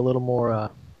may be a little more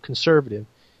conservative,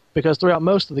 because throughout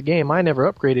most of the game I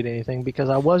never upgraded anything because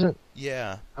I wasn't.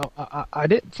 Yeah. I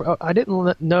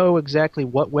didn't know exactly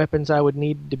what weapons I would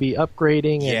need to be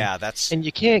upgrading. And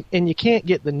you can't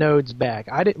get the nodes back.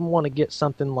 I didn't want to get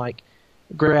something like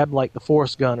grab like the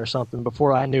force gun or something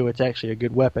before I knew it's actually a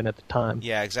good weapon at the time.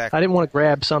 Yeah, exactly. I didn't want to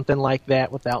grab something like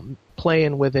that without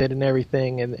playing with it and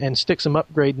everything, and stick some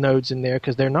upgrade nodes in there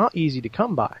because they're not easy to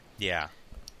come by. Yeah.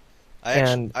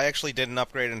 I actually didn't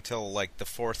upgrade until like the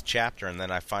 4th chapter, and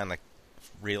then I finally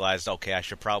realized, okay, I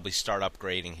should probably start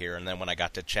upgrading here. And then when I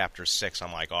got to chapter 6,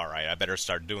 I'm like, all right, I better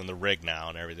start doing the rig now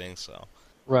and everything. So.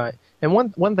 Right. And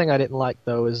one thing I didn't like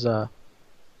though is that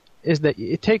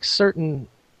it takes certain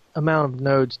amount of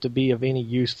nodes to be of any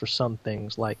use for some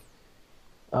things. Like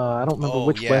I don't remember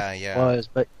which weapon it was,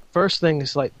 but first thing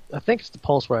is like I think it's the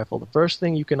pulse rifle. The first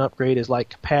thing you can upgrade is like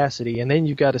capacity, and then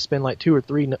you've got to spend like 2 or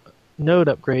 3 node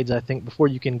upgrades, I think, before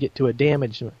you can get to a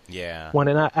damage one.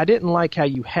 And I didn't like how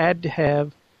you had to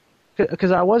have,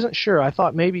 because I wasn't sure. I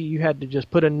thought maybe you had to just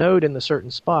put a node in the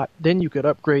certain spot, then you could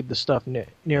upgrade the stuff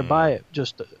nearby it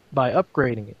just by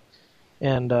upgrading it.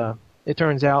 And it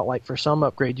turns out like for some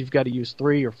upgrades you've got to use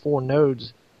 3 or 4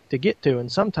 nodes to get to,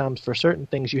 and sometimes for certain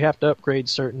things you have to upgrade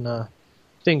certain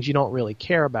things you don't really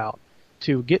care about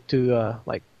to get to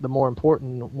like the more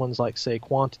important ones, like say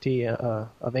quantity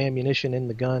of ammunition in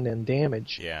the gun and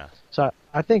damage. Yeah. So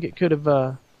I think it could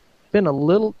have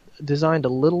been designed a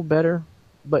little better,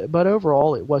 but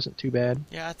overall it wasn't too bad.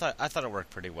 Yeah, I thought it worked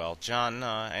pretty well. John,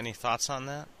 any thoughts on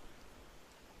that?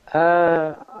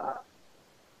 I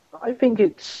think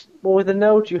with the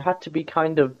nodes you had to be I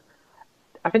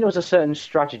think there was a certain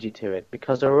strategy to it,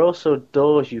 because there were also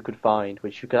doors you could find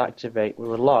which you could activate. We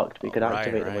were locked, but you could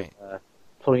activate them with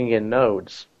plugging in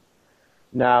nodes.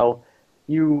 Now,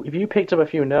 if you picked up a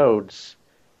few nodes,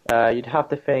 you'd have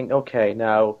to think, okay,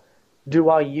 now, do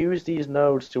I use these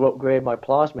nodes to upgrade my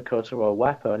plasma cutter or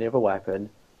weapon, any other weapon,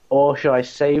 or should I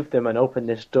save them and open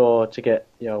this door to get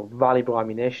valuable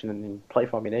ammunition and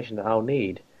playful ammunition that I'll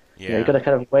need? You know, you've got to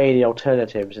kind of weigh the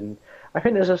alternatives, and I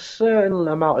think there's a certain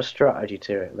amount of strategy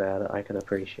to it there that I can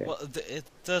appreciate. Well,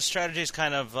 the strategy is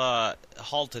kind of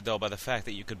halted, though, by the fact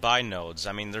that you could buy nodes.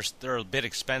 I mean, they're a bit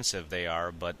expensive, they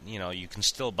are, but, you know, you can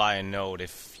still buy a node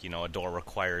if, you know, a door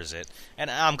requires it. And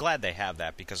I'm glad they have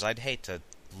that, because I'd hate to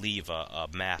leave a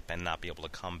map and not be able to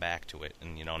come back to it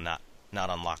and, you know, not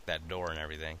unlock that door and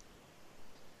everything.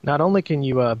 Not only can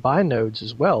you buy nodes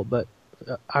as well, but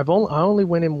I only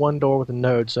went in one door with a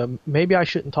node, so maybe I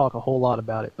shouldn't talk a whole lot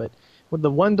about it, but with the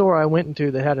one door I went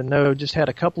into that had a node, just had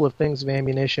a couple of things of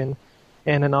ammunition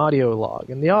and an audio log.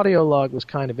 And the audio log was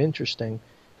kind of interesting,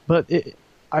 but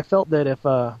I felt that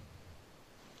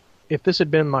if this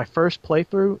had been my first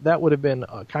playthrough, that would have been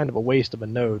kind of a waste of a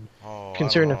node,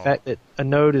 considering the fact that a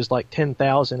node is like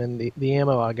 10,000 and the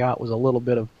ammo I got was a little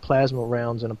bit of plasma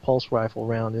rounds and a pulse rifle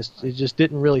round. It just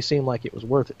didn't really seem like it was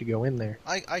worth it to go in there.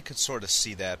 I could sort of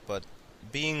see that, but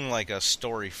being like a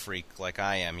story freak like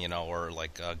I am, you know, or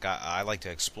like a guy, I like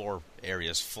to explore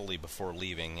areas fully before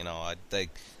leaving. You know,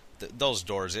 those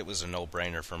doors, it was a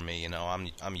no-brainer for me. You know,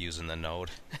 I'm using the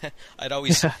node. I'd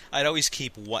always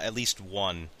keep at least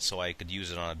one so I could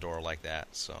use it on a door like that.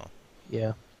 So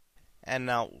yeah. And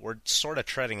now we're sort of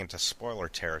treading into spoiler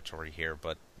territory here,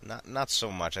 but not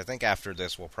so much. I think after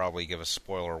this we'll probably give a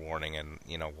spoiler warning, and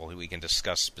you know we can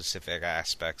discuss specific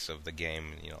aspects of the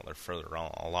game. You know, they're further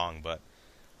along, but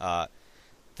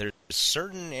there's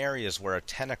certain areas where a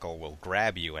tentacle will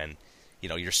grab you, and you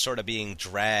know you're sort of being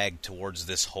dragged towards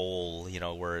this hole. You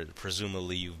know, where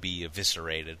presumably you'll be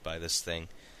eviscerated by this thing.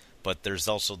 But there's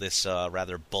also this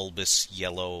rather bulbous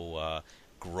yellow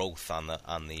growth on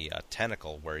the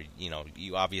tentacle, where you know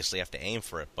you obviously have to aim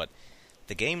for it, but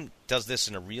the game does this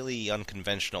in a really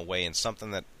unconventional way, and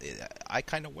something that I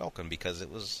kind of welcome, because it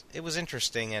was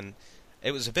interesting, and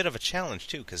it was a bit of a challenge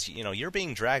too, because you know you're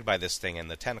being dragged by this thing and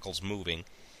the tentacle's moving,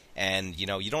 and you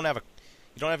know you don't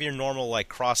have your normal like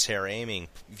crosshair aiming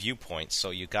viewpoint, so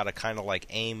you got to kind of like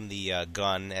aim the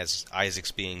gun as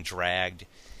Isaac's being dragged,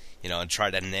 you know, and try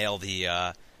to nail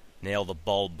the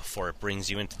bulb before it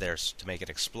brings you into there to make it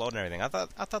explode and everything. I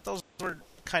thought those were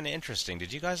kind of interesting.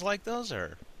 Did you guys like those,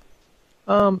 or?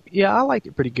 Yeah, I like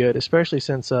it pretty good, especially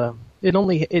since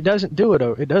it doesn't do it.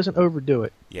 It doesn't overdo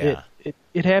it. Yeah.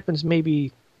 It happens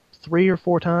maybe 3 or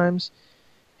 4 times,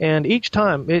 and each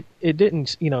time it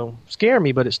didn't scare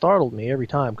me, but it startled me every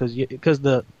time because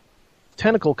the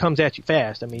tentacle comes at you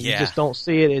fast. I mean, you just don't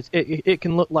see it. It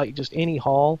can look like just any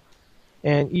hall,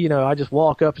 and you know I just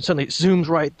walk up and suddenly it zooms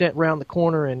right around the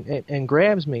corner and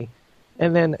grabs me,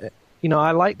 and then you know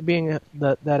I like being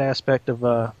that aspect of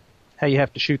how you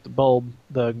have to shoot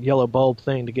the yellow bulb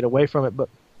thing to get away from it. But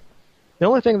the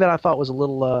only thing that I thought was a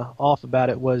little off about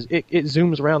it was it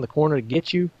zooms around the corner to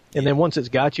get you, and then once it's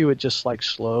got you, it just like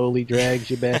slowly drags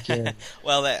you back in.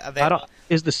 Well,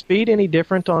 is the speed any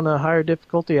different on a higher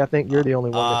difficulty? I think you're the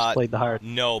only one that's played the higher.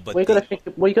 No, but we got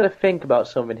to think about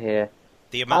something here.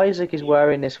 Isaac is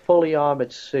wearing this fully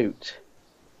armored suit,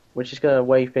 which is going to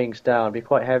weigh things down, be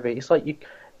quite heavy. It's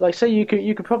like say you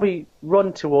could probably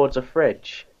run towards a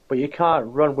fridge, but you can't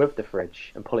run with the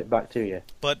fridge and pull it back to you.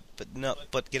 But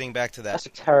getting back to that, that's a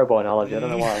terrible analogy. I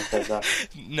don't know why I said that.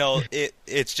 No,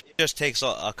 it just takes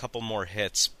a couple more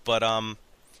hits. But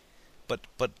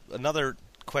another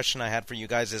question I had for you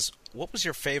guys is, what was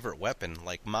your favorite weapon?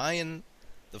 Like mine,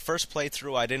 the first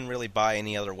playthrough, I didn't really buy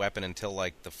any other weapon until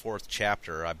like the 4th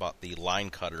chapter. I bought the line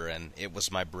cutter, and it was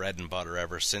my bread and butter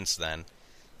ever since then.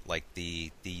 Like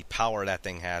the power that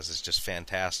thing has is just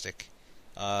fantastic.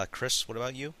 Chris, what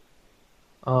about you?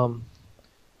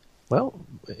 Well,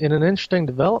 in an interesting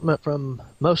development from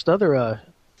most other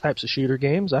types of shooter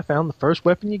games, I found the first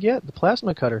weapon you get, the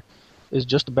plasma cutter, is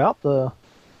just about the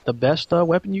best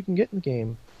weapon you can get in the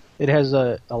game. It has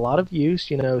a lot of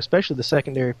use, you know, especially the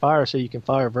secondary fire, so you can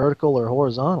fire vertical or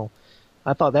horizontal.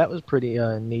 I thought that was pretty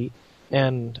neat,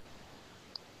 and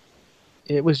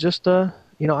it was just I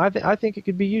think it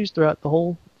could be used throughout the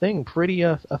whole thing pretty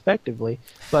effectively.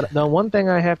 But the one thing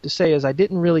I have to say is I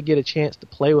didn't really get a chance to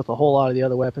play with a whole lot of the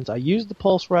other weapons. I used the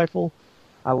pulse rifle.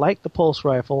 I liked the pulse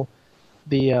rifle.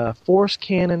 The force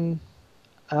cannon,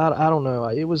 I don't know.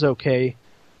 It was okay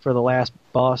for the last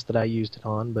boss that I used it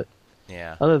on, but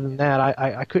other than that,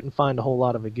 I couldn't find a whole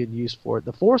lot of a good use for it.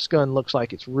 The force gun looks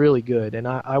like it's really good, and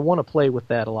I want to play with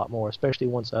that a lot more, especially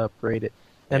once I upgrade it.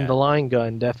 And the line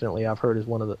gun definitely I've heard is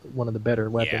one of the better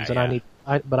weapons, and I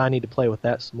need to play with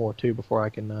that some more too before I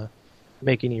can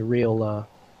make any real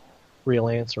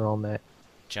answer on that.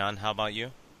 John, how about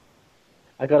you?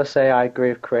 I gotta say I agree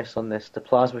with Chris on this. The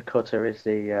plasma cutter is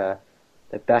the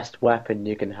best weapon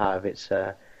you can have. It's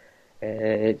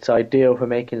ideal for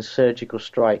making surgical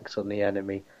strikes on the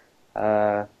enemy.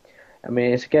 I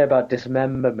mean, it's a game about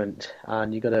dismemberment,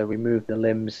 and you got to remove the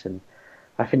limbs. And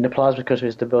I think the plasma cutter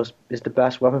is the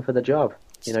best weapon for the job.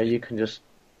 You know, you can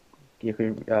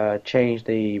change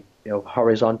the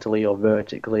horizontally or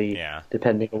vertically,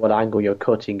 depending on what angle you're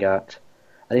cutting at,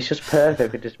 and it's just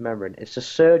perfect for dismembering. It's the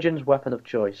surgeon's weapon of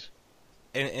choice.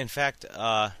 In fact,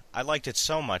 I liked it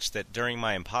so much that during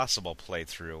my Impossible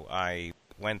playthrough, I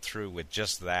went through with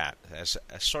just that, as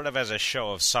sort of as a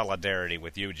show of solidarity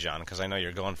with you, John, because I know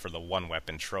you're going for the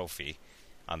one-weapon trophy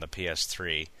on the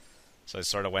PS3. So I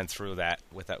sort of went through that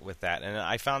with that, and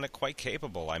I found it quite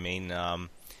capable. I mean,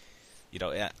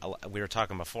 we were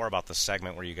talking before about the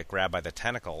segment where you get grabbed by the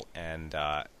tentacle, and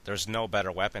there's no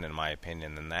better weapon, in my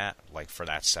opinion, than that, like for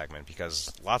that segment,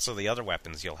 because lots of the other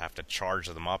weapons you'll have to charge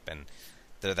them up, and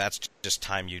that's just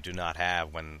time you do not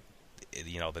have when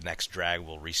the next drag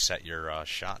will reset your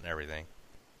shot and everything.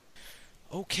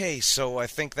 Okay, so I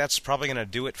think that's probably going to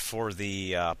do it for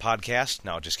the podcast.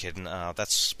 No, just kidding.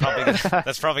 That's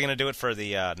probably going to do it for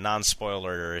the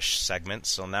non-spoiler-ish segment.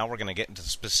 So now we're going to get into the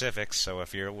specifics. So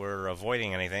if we're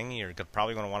avoiding anything, you're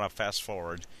probably going to want to fast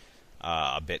forward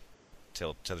a bit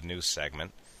to the news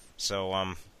segment.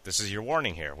 So this is your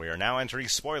warning here. We are now entering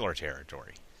spoiler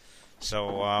territory.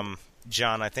 So,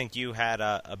 John, I think you had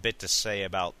a bit to say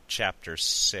about Chapter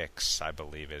 6, I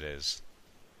believe it is.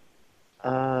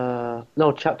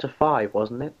 No, Chapter 5,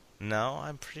 wasn't it? No,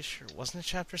 I'm pretty sure. Wasn't it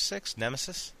Chapter 6?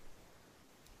 Nemesis?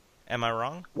 Am I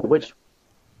wrong?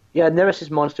 Yeah,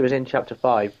 Nemesis Monster is in Chapter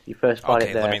 5. You first find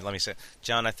it there. Okay, let me say.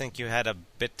 John, I think you had a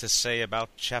bit to say about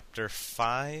Chapter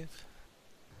 5?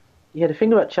 Yeah, the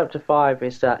thing about Chapter 5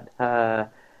 is that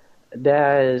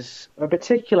there's a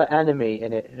particular enemy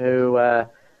in it who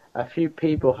a few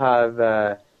people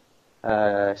have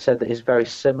said that is very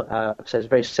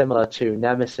similar to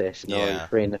Nemesis,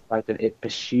 in the fact that it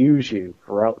pursues you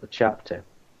throughout the chapter,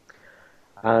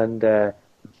 and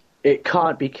it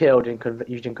can't be killed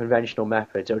using conventional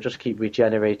methods. It'll just keep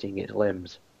regenerating its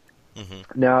limbs.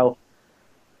 Mm-hmm. Now,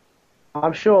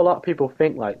 I'm sure a lot of people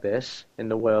think like this in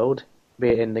the world, be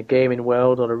it in the gaming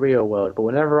world or the real world. But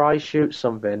whenever I shoot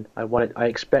something, I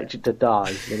expect it to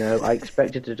die. I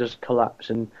expect it to just collapse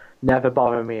and never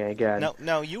bother me again.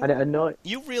 No, you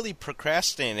really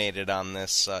procrastinated on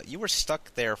this. You were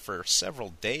stuck there for several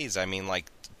days. I mean, like,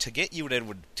 to get you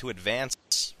to advance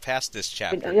past this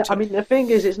chapter. I mean, the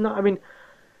thing is, it's not. I mean,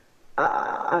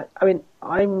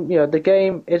 the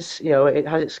game is, it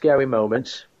has its scary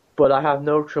moments, but I have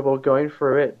no trouble going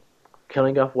through it,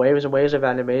 killing off waves and waves of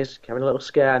enemies, having a little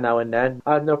scare now and then.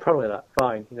 I have no problem with that.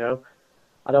 Fine,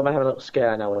 I don't mind having a little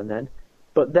scare now and then,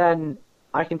 but then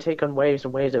I can take on waves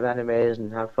and waves of enemies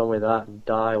and have fun with that and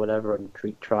die, whatever, and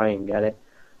try and get it.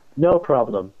 No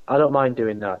problem. I don't mind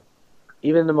doing that.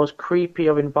 Even in the most creepy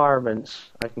of environments,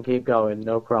 I can keep going,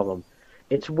 no problem.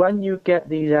 It's when you get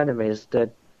these enemies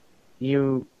that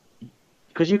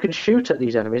because you can shoot at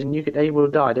these enemies and they will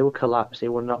die, they will collapse, they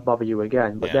will not bother you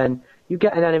again. But then you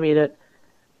get an enemy that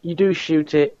you do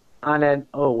shoot it, and then,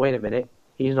 oh, wait a minute,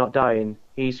 he's not dying,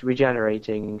 he's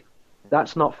regenerating.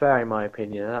 That's not fair, in my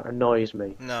opinion. That annoys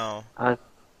me. No. And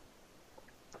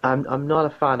I'm not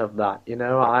a fan of that.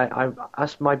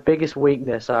 That's my biggest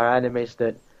weakness. Are enemies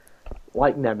that,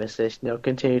 like Nemesis,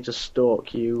 continue to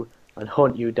stalk you and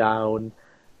hunt you down,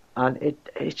 and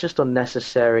it's just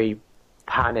unnecessary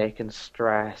panic and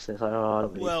stress. It's like, I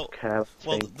don't really care.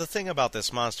 Well, the thing about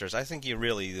this monster is I think you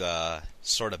really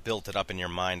sort of built it up in your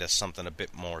mind as something a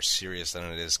bit more serious than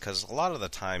it is, because a lot of the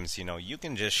times, you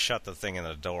can just shut the thing in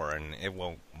the door and it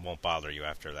won't bother you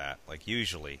after that. Like,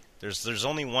 usually, there's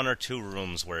only one or two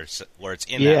rooms where it's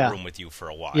in that room with you for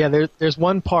a while. Yeah, there's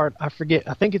one part, I forget,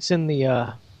 I think it's in the,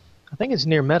 I think it's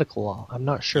near medical law, I'm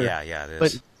not sure. Yeah, it is.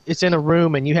 But it's in a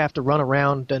room and you have to run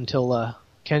around until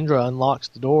Kendra unlocks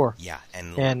the door. Yeah,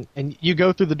 and you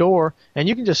go through the door, and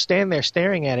you can just stand there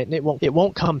staring at it, and it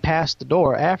won't come past the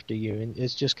door after you, and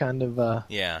it's just kind of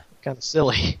kind of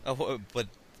silly. Oh, but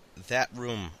that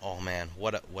room, oh man,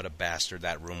 what a bastard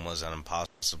that room was on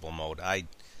Impossible mode.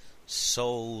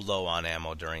 So low on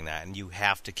ammo during that, and you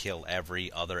have to kill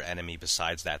every other enemy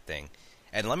besides that thing.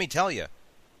 And let me tell you,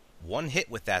 one hit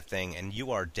with that thing and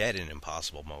you are dead in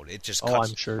Impossible mode. It just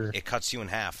cuts, I'm sure. It cuts you in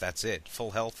half. That's it.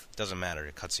 Full health, doesn't matter.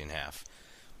 It cuts you in half.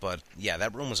 But yeah,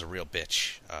 that room was a real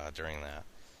bitch during that.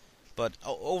 But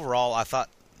overall, I thought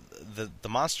the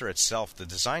monster itself, the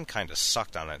design kind of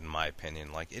sucked on it, in my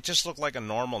opinion. Like, it just looked like a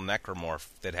normal necromorph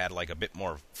that had like a bit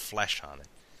more flesh on it.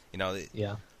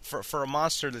 Yeah. For a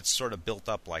monster that's sort of built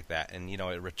up like that, and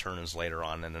it returns later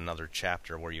on in another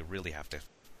chapter where you really have to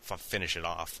finish it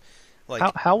off.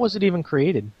 Like, how was it even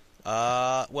created?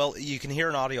 Well, you can hear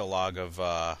an audio log of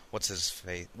what's his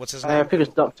name? I think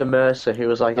it's Dr. Mercer, who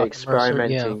was like Dr.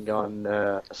 experimenting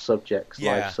on subjects,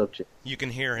 live subjects. You can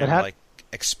hear him like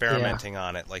experimenting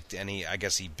on it, like, and I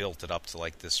guess he built it up to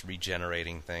like this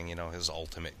regenerating thing, his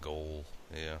ultimate goal.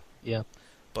 Yeah.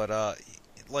 But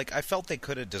like, I felt they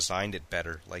could have designed it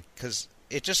better, like, because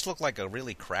it just looked like a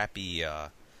really crappy,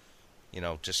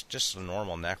 just a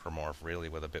normal necromorph, really,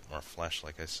 with a bit more flesh,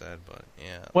 like I said. But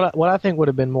yeah. What I think would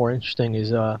have been more interesting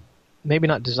is maybe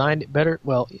not designed it better.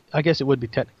 Well, I guess it would be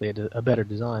technically a better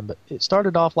design, but it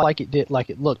started off like it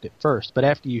looked at first. But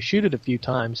after you shoot it a few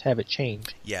times, have it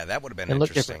change. Yeah, that would have been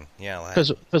interesting. Yeah,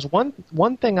 because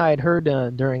one thing I had heard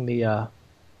during the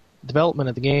development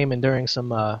of the game and during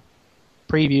some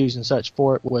previews and such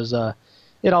for it was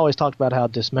it always talked about how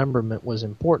dismemberment was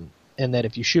important, and that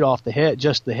if you shoot off the head,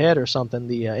 just the head or something,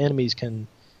 the enemies can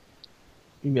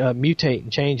mutate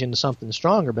and change into something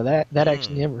stronger. But that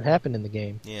actually never happened in the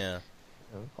game. Yeah.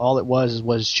 All it was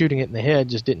shooting it in the head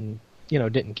just didn't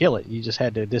kill it. You just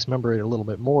had to dismember it a little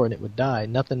bit more and it would die.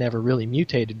 Nothing ever really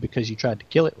mutated because you tried to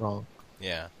kill it wrong.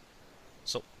 Yeah.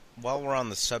 So while we're on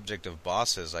the subject of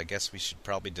bosses, I guess we should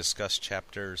probably discuss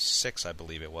Chapter 6, I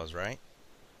believe it was, right?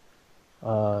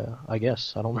 I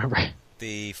guess. I don't remember.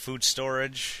 The food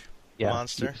storage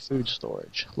monster? Food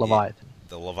storage. Leviathan. Yeah,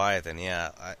 the Leviathan,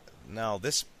 yeah. Now,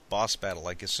 this boss battle,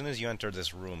 like, as soon as you enter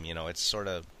this room, it's sort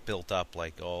of built up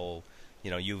like,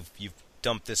 you've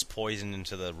dumped this poison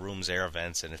into the room's air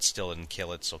vents and it still didn't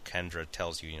kill it, so Kendra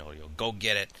tells you, you'll go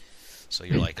get it. So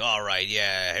you're like, all right,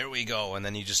 yeah, here we go. And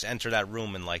then you just enter that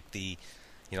room and, like, the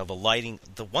lighting.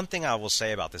 The one thing I will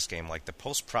say about this game, like, the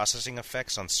post-processing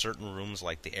effects on certain rooms,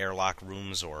 like the airlock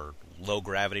rooms or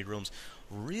low-gravity rooms,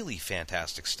 really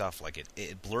fantastic stuff. Like,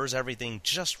 it blurs everything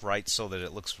just right so that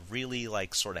it looks really,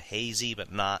 like, sort of hazy,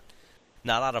 but not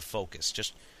out of focus.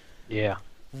 Just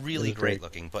really great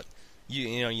looking. But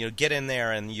you get in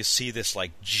there and you see this,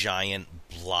 like, giant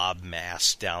blob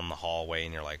mass down the hallway,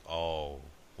 and you're like, oh,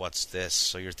 what's this?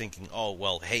 So you're thinking, oh,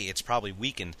 well, hey, it's probably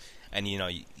weakened. And,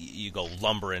 you go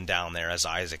lumbering down there as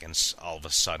Isaac, and all of a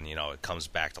sudden, it comes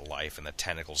back to life, and the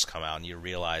tentacles come out, and you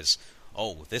realize,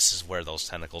 oh, this is where those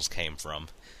tentacles came from,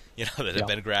 that have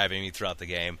been grabbing me throughout the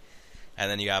game. And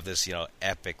then you have this,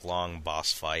 epic long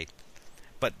boss fight.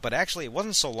 But actually, it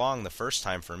wasn't so long the first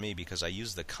time for me, because I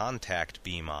used the contact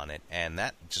beam on it, and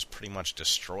that just pretty much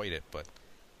destroyed it. But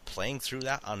playing through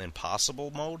that on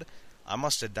impossible mode, I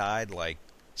must have died like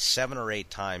 7 or 8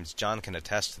 times. John can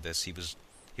attest to this. He was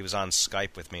on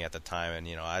Skype with me at the time,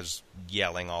 and, I was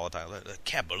yelling all the time, I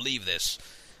can't believe this.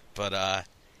 But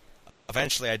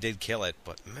eventually I did kill it.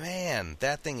 But, man,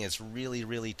 that thing is really,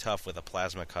 really tough with a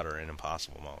plasma cutter in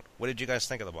impossible mode. What did you guys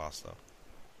think of the boss, though?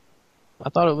 I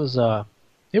thought it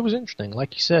was interesting.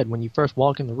 Like you said, when you first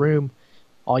walk in the room,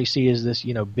 all you see is this,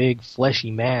 big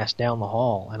fleshy mass down the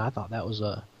hall, and I thought that was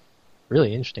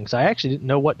really interesting, because I actually didn't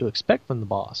know what to expect from the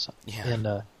boss. Yeah. And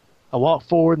I walk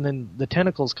forward, and then the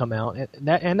tentacles come out,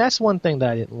 and that's one thing that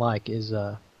I didn't like is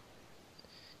you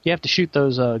have to shoot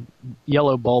those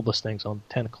yellow bulbous things on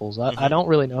tentacles. I don't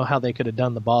really know how they could have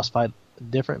done the boss fight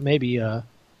different. Maybe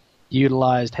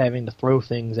utilized having to throw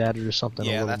things at it or something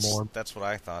a little more. That's what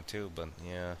I thought too. But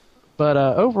yeah. But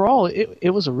overall, it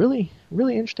was a really,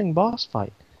 really interesting boss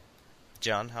fight.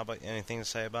 John, how about anything to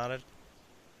say about it?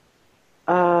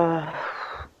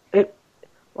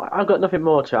 I've got nothing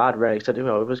more to add, really. Except, it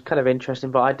was kind of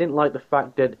interesting, but I didn't like the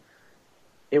fact that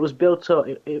it was built up.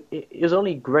 It was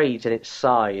only great in its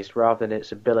size rather than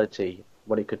its ability,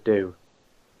 what it could do.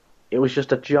 It was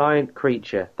just a giant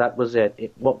creature. That was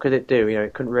it. What could it do?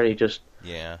 It couldn't really just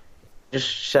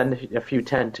send a few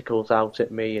tentacles out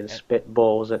at me and spit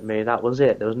balls at me. That was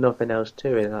it. There was nothing else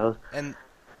to it. And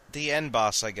the end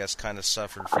boss, I guess, kind of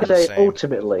suffered from I'd the say same.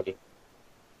 Ultimately,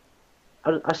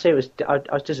 I say I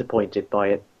was disappointed by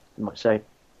it, I might say.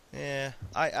 Yeah,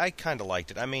 I kind of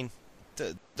liked it. I mean,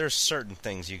 there's certain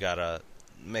things you gotta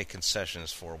make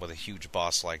concessions for with a huge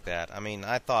boss like that. I mean,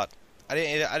 I thought I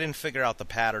didn't figure out the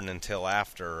pattern until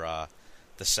after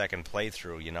the second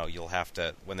playthrough. You'll have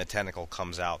to, when the tentacle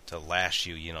comes out to lash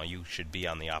you, you should be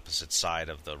on the opposite side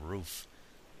of the roof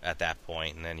at that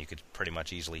point, and then you could pretty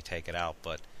much easily take it out.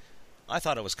 But I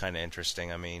thought it was kind of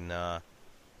interesting. I mean,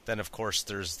 then of course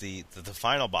there's the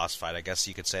final boss fight. I guess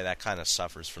you could say that kind of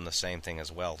suffers from the same thing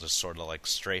as well. Just sort of like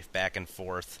strafe back and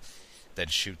forth, then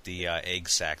shoot the egg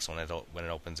sacs when it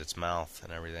opens its mouth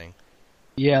and everything.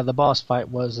 Yeah, the boss fight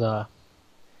was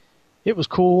it was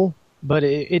cool, but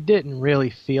it didn't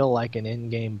really feel like an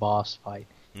in-game boss fight.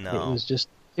 No,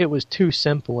 it was too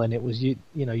simple, and it was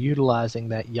utilizing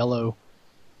that yellow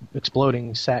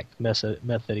exploding sack method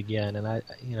again, and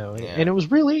Yeah. and it was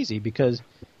real easy because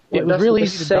it was real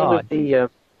easy to dodge.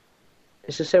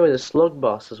 It's the same with the slug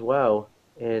boss as well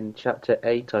in Chapter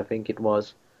 8, I think it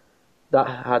was. That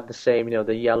had the same,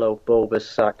 the yellow bulbous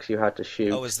sacks you had to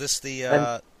shoot. Oh, is this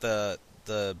the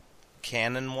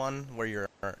cannon one where you're...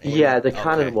 Yeah, the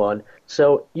cannon one.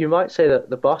 So you might say that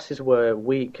the bosses were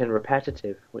weak and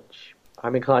repetitive, which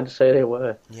I'm inclined to say they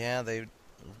were. Yeah,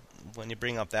 when you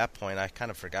bring up that point, I kind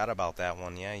of forgot about that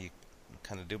one. Yeah, you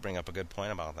kind of do bring up a good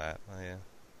point about that. Yeah.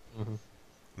 Mm-hmm.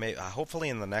 Hopefully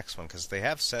in the next one, because they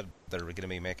have said they're going to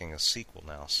be making a sequel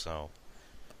now. So,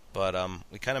 but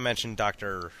we kind of mentioned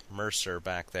Dr. Mercer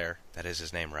back there. That is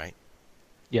his name, right?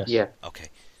 Yes. Yeah. Okay.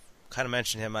 Kind of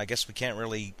mentioned him. I guess we can't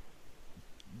really,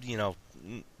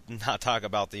 not talk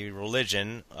about the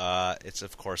religion. It's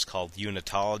of course called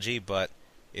Unitology, but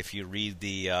if you read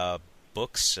the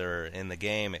books or in the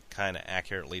game, it kind of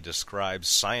accurately describes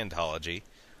Scientology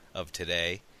of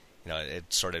today. It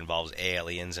sort of involves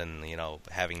aliens and,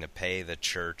 having to pay the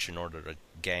church in order to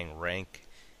gain rank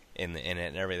in it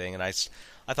and everything. And I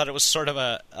thought it was sort of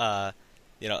a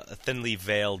thinly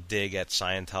veiled dig at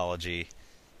Scientology.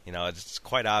 It's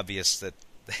quite obvious that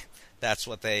that's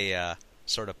what they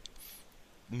sort of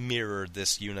mirrored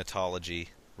this Unitology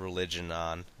religion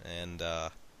on. And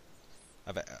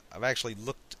I've actually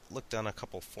looked on a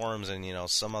couple forums, and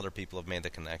some other people have made the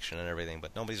connection and everything,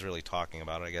 but nobody's really talking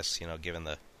about it. I guess given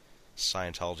the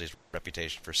Scientology's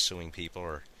reputation for suing people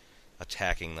or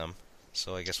attacking them,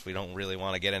 so I guess we don't really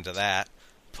want to get into that.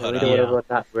 But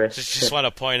just want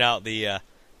to point out the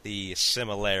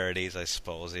similarities, I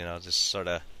suppose. Just sort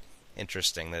of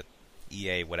interesting that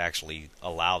EA would actually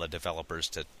allow the developers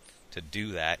to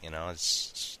do that.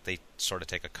 They sort of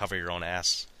take a cover your own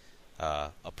ass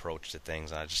approach to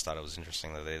things, and I just thought it was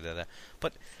interesting that they did that.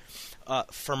 But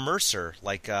for Mercer,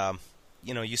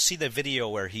 you see the video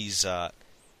where he's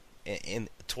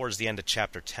towards the end of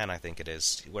Chapter 10, I think it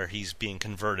is, where he's being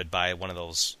converted by one of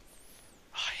those...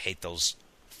 I hate those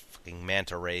fucking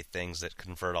manta ray things that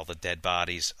convert all the dead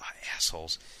bodies.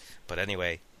 Assholes. But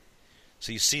anyway,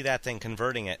 so you see that thing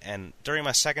converting it, and during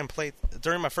my first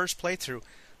playthrough,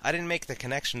 I didn't make the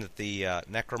connection that the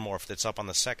necromorph that's up on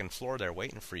the second floor there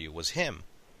waiting for you was him.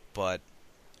 But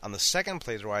on the second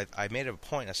playthrough, I made a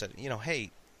point. I said,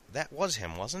 hey, that was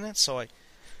him, wasn't it? So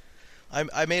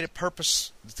I made it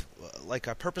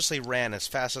I purposely ran as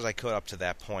fast as I could up to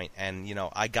that point, and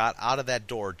I got out of that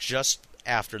door just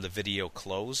after the video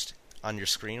closed on your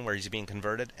screen where he's being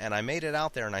converted, and I made it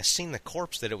out there, and I seen the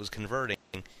corpse that it was converting,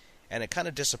 and it kind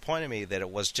of disappointed me that it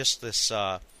was just this,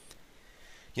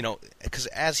 because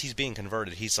as he's being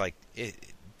converted, he's like, he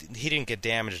didn't get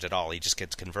damaged at all, he just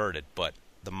gets converted, but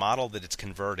the model that it's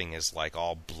converting is like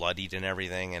all bloodied and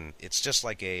everything, and it's just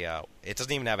like it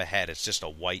doesn't even have a head, it's just a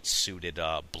white suited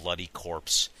bloody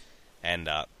corpse. And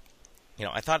I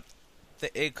thought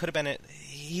that it could have been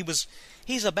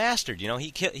he's a bastard,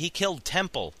 he killed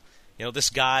Temple,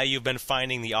 this guy you've been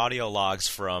finding the audio logs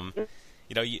from.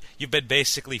 You've been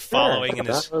basically following in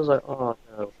his... I was like, oh,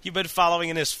 no. You've been following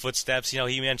in his footsteps.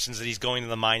 He mentions that he's going to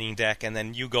the mining deck, and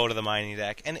then you go to the mining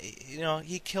deck, and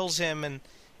he kills him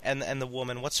and the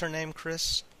woman. What's her name,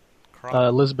 Chris?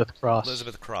 Elizabeth Cross.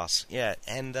 Elizabeth Cross. Yeah,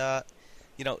 and to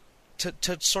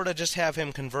sort of just have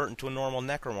him convert into a normal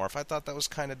necromorph, I thought that was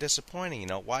kind of disappointing.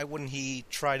 Why wouldn't he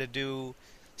try to do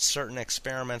certain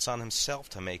experiments on himself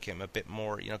to make him a bit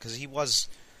more? Because he was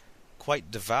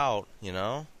quite devout.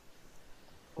 Well,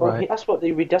 Right. that's what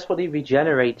the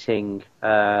regenerating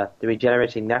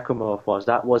necromorph was.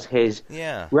 That was his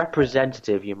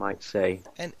representative, you might say.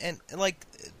 And like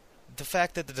the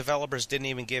fact that the developers didn't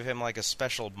even give him like a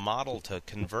special model to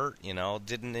convert,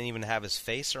 didn't even have his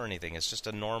face or anything. It's just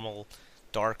a normal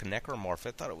dark necromorph.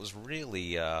 I thought it was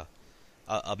really a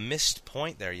missed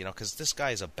point there, because this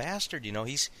guy's a bastard.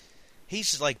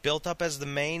 He's like built up as the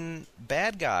main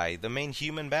bad guy, the main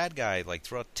human bad guy, like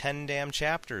throughout 10 damn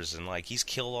chapters, and like he's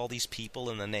killed all these people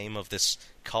in the name of this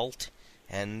cult,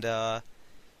 and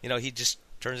he just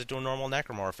turns into a normal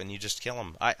necromorph, and you just kill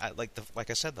him. Like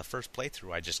I said, the first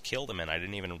playthrough, I just killed him, and I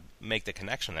didn't even make the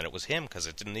connection that it was him because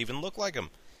it didn't even look like him.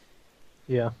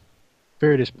 Yeah,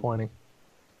 very disappointing.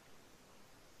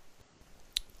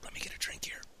 Let me get a drink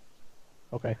here.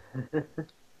 Okay.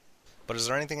 But is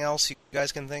there anything else you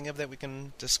guys can think of that we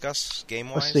can discuss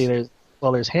game-wise? Let's see.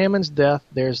 There's Hammond's death.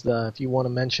 There's if you want to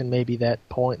mention maybe that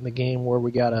point in the game where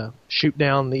we gotta shoot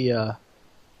down the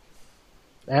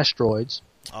asteroids.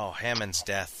 Oh, Hammond's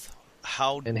death.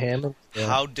 How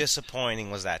disappointing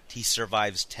was that? He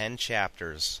survives 10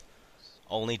 chapters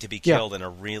only to be killed in a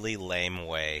really lame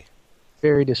way.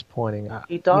 very disappointing.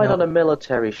 He died on a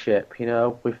military ship,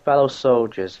 with fellow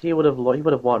soldiers. He would have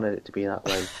wanted it to be that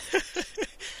way.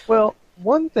 Well,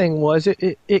 one thing was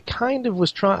it kind of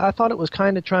was trying. I thought it was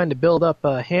kind of trying to build up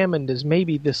Hammond as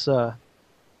maybe this a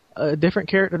different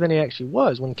character than he actually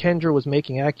was when Kendra was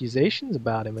making accusations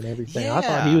about him and everything. Yeah. I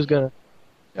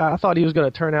thought he was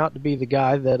gonna turn out to be the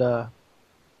guy that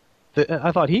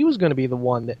I thought he was going to be the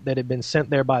one that had been sent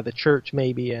there by the church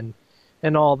maybe and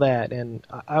all that. And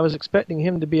I was expecting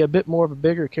him to be a bit more of a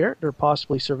bigger character,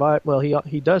 possibly survive. Well,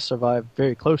 he does survive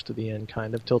very close to the end,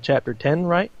 kind of, till chapter 10,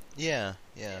 right? Yeah.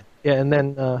 Yeah, and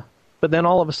then, but then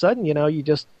all of a sudden, you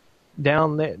just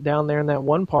down there in that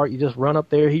one part, you just run up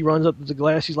there. He runs up to the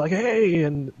glass. He's like, "Hey!"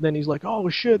 And then he's like, "Oh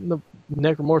shit!" And the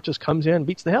Necromorphs comes in, and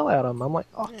beats the hell out of him. I'm like,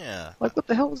 "Oh, yeah. Like what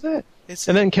the hell is that?"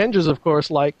 And then Kendra's, of course,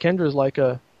 like,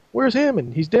 "Where's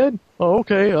Hammond? He's dead? Oh,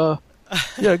 okay.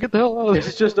 Yeah, get the hell out of there."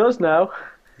 It's just us now.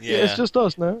 Yeah, it's just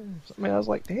us now. I mean, I was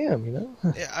like, damn,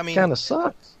 Yeah, I mean, kind of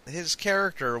sucks. His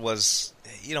character was,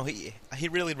 he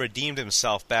really redeemed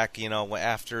himself back,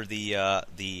 after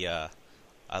the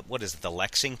what is it, the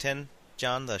Lexington,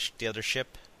 John, the other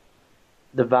ship?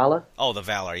 The Valor? Oh, the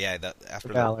Valor, yeah.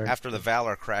 After the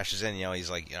Valor crashes in,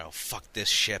 he's like, fuck this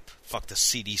ship, fuck the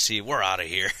CDC, we're out of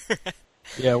here.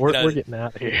 Yeah, we're getting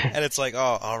out of here. And it's like,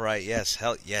 oh, all right, yes,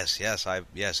 hell yes,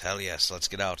 hell yes, let's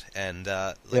get out. And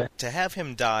to have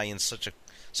him die in such a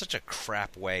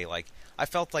crap way, like I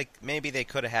felt like maybe they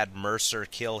could have had Mercer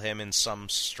kill him in some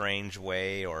strange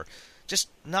way, or just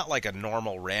not like a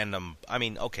normal random. I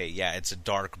mean, okay, yeah, it's a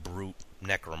dark brute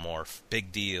necromorph,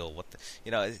 big deal.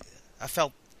 I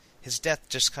felt his death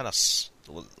just kind of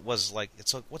was like,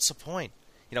 it's like, what's the point?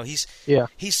 He's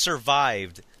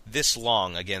survived this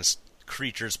long against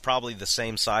creatures probably the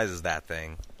same size as that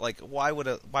thing. Like, why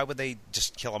would they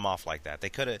just kill him off like that?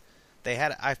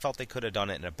 I felt they could have done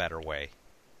it in a better way.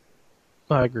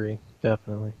 I agree,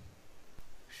 definitely.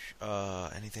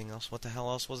 Anything else? What the hell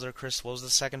else was there, Chris? What was the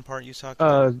second part you talked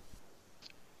about?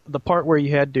 The part where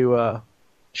you had to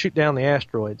shoot down the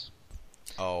asteroids.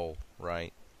 Oh,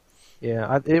 right.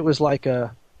 Yeah, it was like I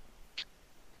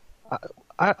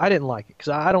didn't like it because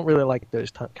I don't really like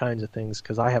those kinds of things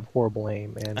because I have horrible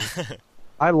aim and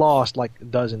I lost like a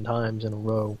dozen times in a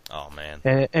row. Oh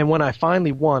man! And when I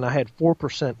finally won, I had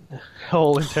 4%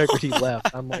 hull integrity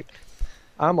left. I'm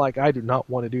like I do not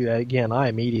want to do that again. I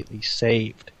immediately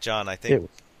saved. John, I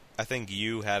think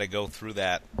you had to go through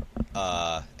that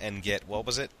and get, what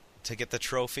was it, to get the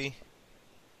trophy?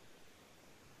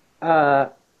 I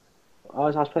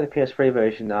was playing the PS3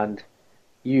 version and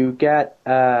you get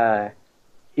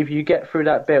if you get through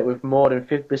that bit with more than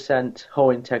 50% hull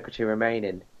integrity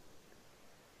remaining,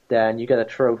 then you get a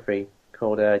trophy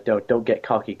called "Don't Get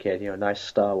Cocky, Kid." Nice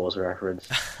Star Wars reference.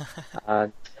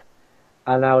 and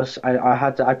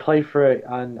I played through it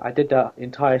and I did that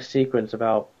entire sequence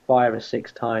about 5 or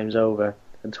 6 times over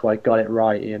until I got it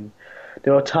right. And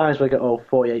there were times where I got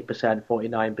 48%,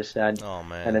 49%. Oh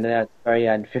man! And then at the very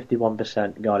end,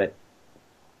 51% got it.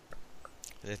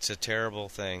 It's a terrible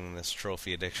thing, this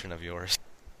trophy addiction of yours.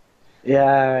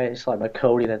 Yeah, it's like my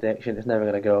codeine addiction. It's never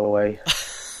going to go away.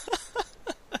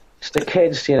 It's the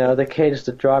kids, the kids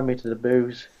that drive me to the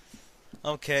booze.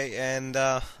 Okay, and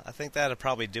I think that'd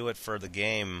probably do it for the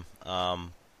game.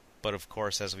 But of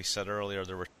course, as we said earlier,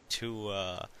 there were 2...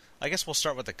 I guess we'll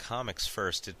start with the comics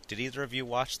first. Did either of you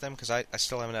watch them? Because I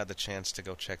still haven't had the chance to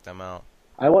go check them out.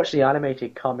 I watched the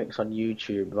animated comics on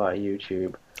YouTube, via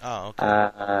YouTube. Oh,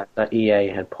 okay. That EA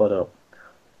had put up.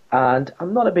 And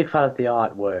I'm not a big fan of the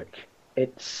artwork.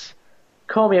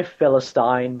 Call me a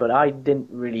Philistine, but I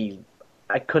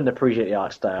couldn't appreciate the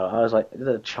art style. I was like, did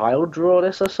a child draw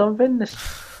this or something? This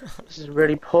is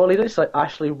really poorly done. It's like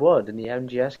Ashley Wood in the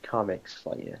MGS comics.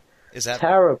 Is that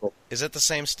terrible? Is it the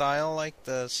same style, like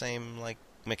the same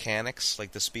mechanics,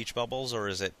 like the speech bubbles, or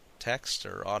is it text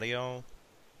or audio?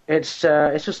 It's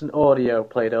just an audio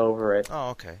played over it.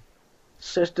 Oh, okay.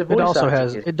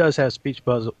 It does have speech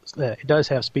bubbles. It does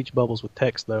have speech bubbles with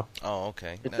text, though. Oh,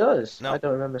 okay. It does. No. I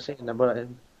don't remember seeing them, but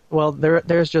well,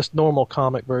 there's just normal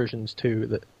comic versions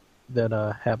too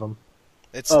that have them.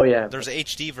 There's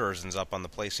HD versions up on the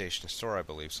PlayStation Store, I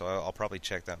believe. So I'll probably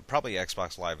check that. Probably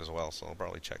Xbox Live as well. So I'll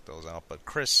probably check those out. But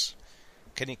Chris,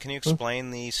 can you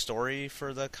explain the story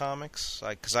for the comics?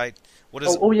 Yeah, actually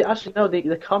no,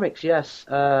 the comics, yes.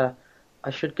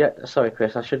 Sorry,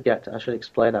 Chris. I should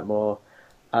explain that more.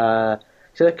 So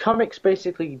the comics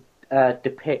basically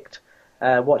depict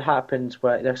what happens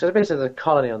where. So basically, there's a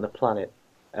colony on the planet,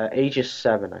 Aegis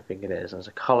 7, I think it is. There's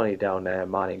a colony down there, a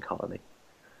mining colony,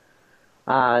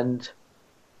 and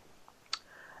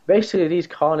basically these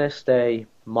colonists, a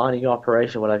mining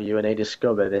operation, whatever you, and they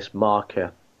discover this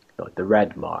marker, like the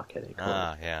red marker. They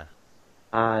call it. Yeah.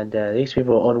 And these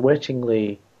people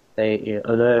unwittingly they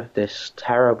unearth this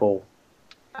terrible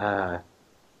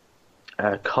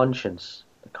consciousness,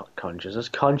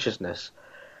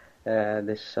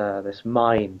 this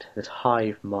mind, this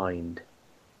hive mind,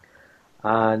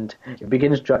 and it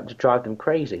begins to drive them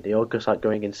crazy. They all just start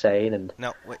going insane. And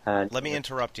now, wait, let me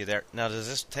interrupt you there. Now, does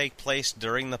this take place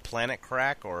during the planet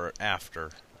crack or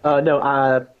after?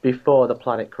 No, before the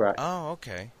planet crack. Oh,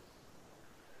 okay.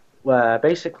 Where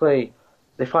basically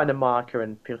they find a marker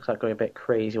and people start going a bit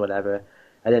crazy, whatever.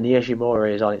 And then the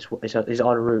Ishimura is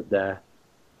en route there,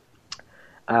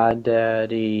 and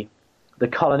the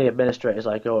colony administrator is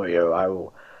like,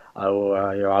 "Oh,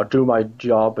 I'll do my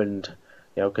job, and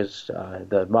because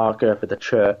the marker for the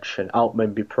church and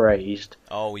Altman be praised."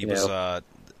 Oh, he was were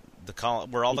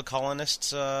all the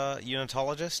colonists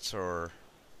unitologists, or?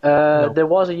 No. There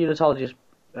was a unitologist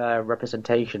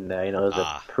representation there, there's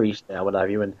a priest there,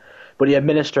 whatever, but the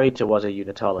administrator was a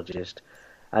unitologist.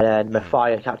 And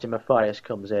then Captain Matthias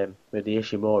comes in with the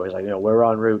Ishimura. He's like, we're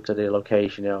en route to the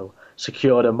location,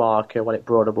 secure the marker when it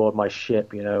brought aboard my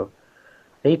ship,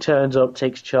 He turns up,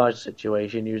 takes charge of the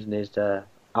situation using his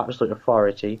absolute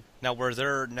authority. Now, were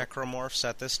there necromorphs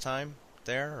at this time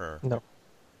there, or? No.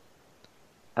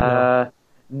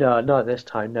 No, not at this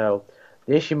time, no.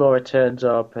 The Ishimura turns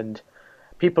up and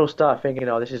people start thinking,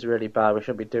 this is really bad, we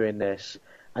shouldn't be doing this.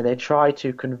 And they try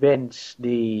to convince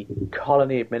the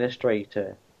colony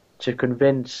administrator to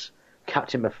convince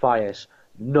Captain Matthias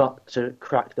not to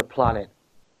crack the planet.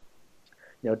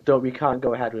 We can't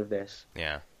go ahead with this.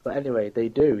 Yeah. But anyway, they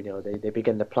do. They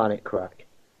begin the planet crack,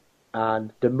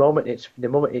 and the moment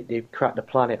they crack the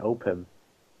planet open,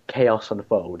 chaos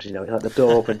unfolds. It's like the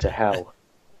door open to hell.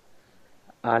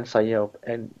 And so,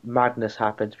 and madness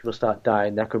happens. People start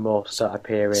dying. Necromorphs start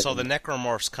appearing. So the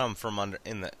necromorphs come from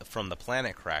the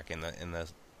planet crack in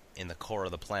the core of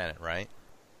the planet, right?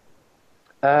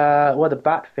 Well, the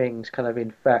bat things kind of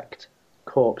infect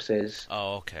corpses.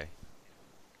 Oh, okay.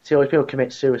 See, always people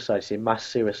commit suicide. See, mass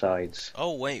suicides.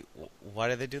 Oh, wait. Why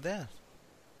do they do that?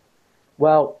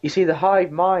 Well, you see, the hive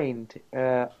mind.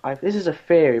 This is a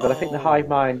theory, but I think the hive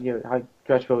mind, how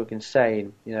people can say,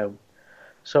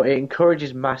 So it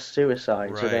encourages mass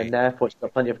suicide, so then therefore it's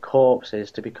got plenty of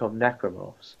corpses to become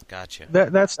necromorphs. Gotcha.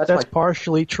 That's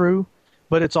partially true,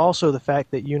 but it's also the fact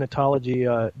that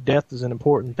unitology, death is an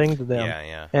important thing to them.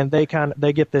 Yeah. And they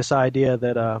get this idea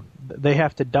that they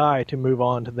have to die to move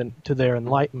on to their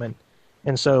enlightenment,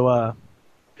 and so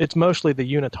it's mostly the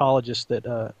unitologists that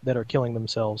are killing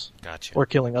themselves. Gotcha. Or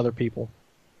killing other people.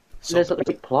 So there's a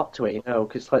big plot to it,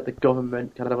 because the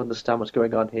government kind of understand what's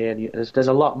going on here, and there's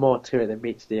a lot more to it than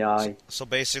meets the eye. So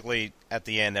basically, at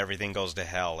the end, everything goes to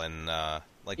hell, and the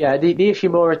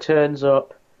Ishimura turns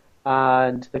up,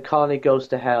 and the colony goes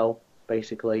to hell,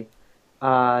 basically,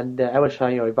 and everyone's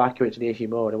trying to evacuate to the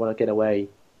Ishimura. They want to get away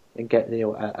and get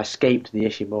escape to the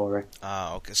Ishimura.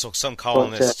 Okay. So some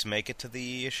colonists make it to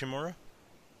the Ishimura?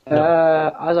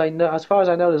 No. As far as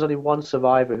I know, there's only one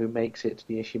survivor who makes it to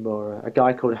the Ishimura, a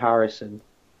guy called Harrison.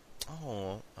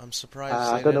 Oh, I'm surprised.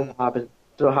 I don't know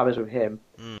what happens with him.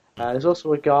 There's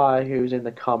also a guy who's in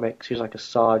the comics who's like a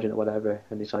sergeant or whatever,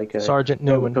 and he's like Sergeant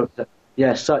Newman.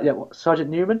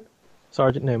 Sergeant Newman.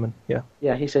 Sergeant Newman. Yeah.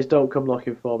 Yeah, he says, "Don't come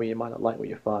looking for me. You might not like what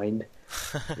you find."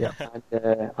 Yeah.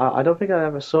 And I don't think I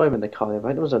ever saw him in the comic. I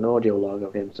think there was an audio log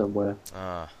of him somewhere.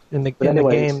 In the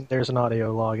game, there's an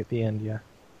audio log at the end. Yeah.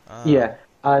 Yeah,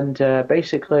 and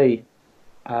basically,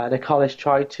 the college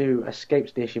tried to escape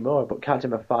to the Ishimura, but Captain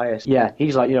Matthias,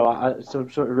 he's like,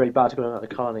 something really bad's going on at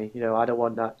the colony. I don't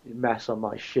want that mess on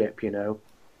my ship. I don't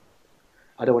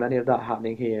want any of that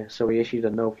happening here. So he issued a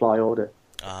no-fly order.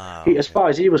 As far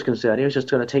as he was concerned, he was just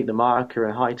going to take the marker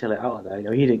and hightail it out of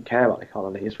there. He didn't care about the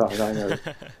colony, as far as I know.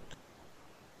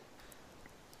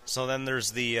 So then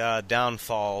there's the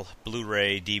Downfall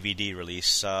Blu-ray DVD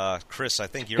release. Chris, I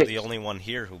think you're the only one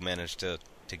here who managed to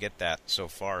get that so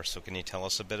far. So can you tell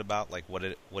us a bit about what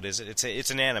is it? It's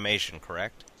an animation,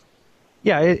 correct?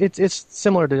 Yeah, it's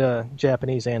similar to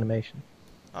Japanese animation.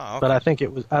 Oh, okay. But I think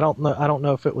it was. I don't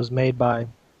know if it was made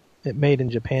in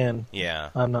Japan.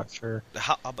 Yeah, I'm not sure.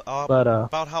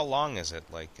 About how long is it?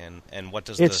 And what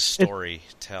does the story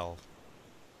tell?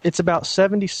 It's about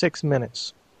 76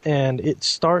 minutes. And it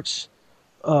starts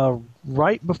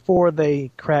right before they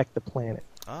crack the planet.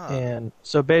 And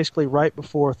so basically right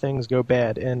before things go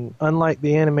bad. And unlike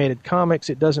the animated comics,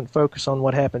 it doesn't focus on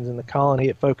what happens in the colony.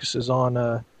 It focuses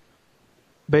on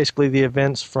basically the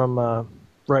events from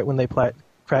right when they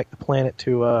crack the planet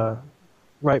to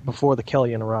right before the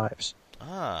Kellyan arrives.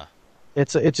 Ah.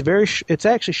 It's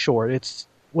actually short. It's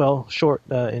short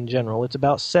in general. It's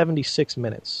about 76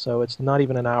 minutes, so it's not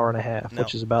even an hour and a half, No.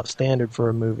 which is about standard for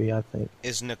a movie, I think.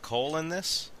 Is Nicole in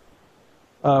this?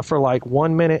 For like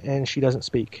 1 minute, and she doesn't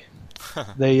speak.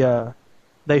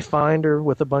 They find her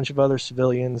with a bunch of other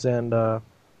civilians, and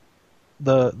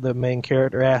the main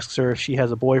character asks her if she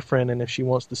has a boyfriend and if she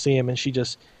wants to see him, and she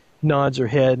just nods her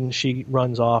head and she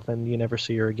runs off, and you never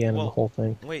see her again in the whole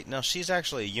thing. Wait, now she's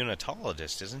actually a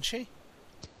unitologist, isn't she?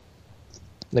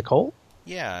 Nicole?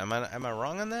 Yeah, am I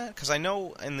wrong on that? Because I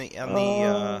know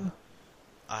I'm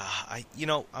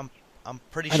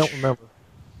pretty. I don't remember.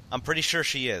 I'm pretty sure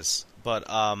she is, but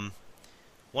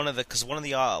one of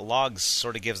the logs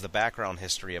sort of gives the background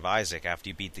history of Isaac after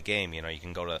you beat the game. You know, you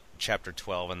can go to chapter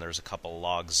 12, and there's a couple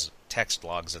logs, text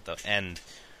logs at the end.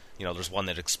 You know, there's one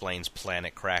that explains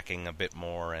planet cracking a bit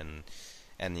more, and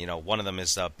you know, one of them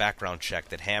is a background check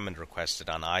that Hammond requested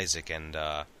on Isaac and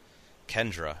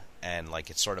Kendra. And, like,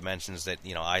 it sort of mentions that,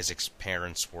 you know, Isaac's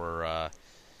parents were,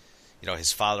 you know,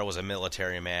 his father was a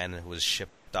military man who was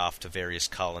shipped off to various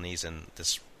colonies, and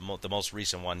the most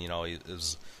recent one, you know,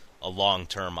 is a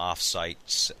long-term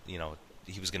off-site, you know,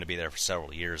 he was going to be there for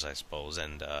several years, I suppose,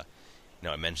 and, you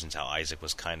know, it mentions how Isaac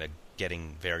was kind of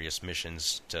getting various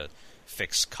missions to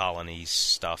fix colony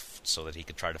stuff so that he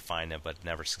could try to find him, but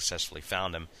never successfully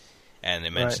found him, and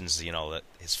it mentions, you know, that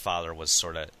his father was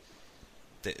sort of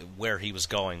where he was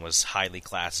going was highly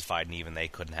classified, and even they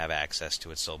couldn't have access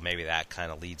to it. So maybe that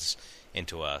kind of leads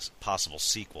into a possible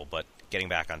sequel. But getting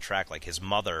back on track, like, his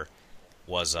mother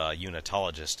was a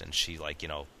unitologist, and she, like, you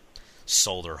know,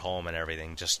 sold her home and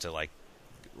everything just to, like,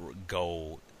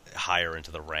 go higher into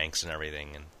the ranks and everything.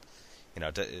 And, you know,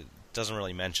 it doesn't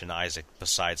really mention Isaac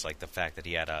besides, like, the fact that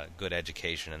he had a good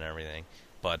education and everything.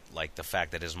 But, like, the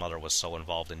fact that his mother was so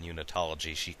involved in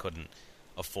unitology, she couldn't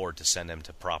afford to send him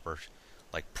to proper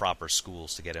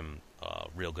schools to get him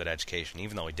real good education,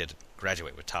 even though he did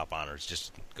graduate with top honors,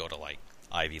 just go to, like,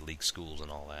 Ivy League schools and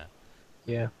all that.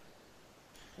 Yeah.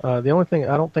 The only thing,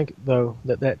 I don't think, though,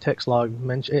 that text log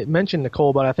mentioned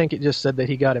Nicole, but I think it just said that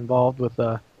he got involved with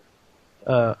a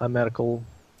medical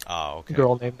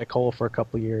girl named Nicole for a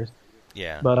couple of years.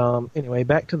 Yeah. But anyway,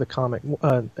 back to the comic,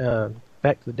 back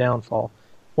to the Downfall.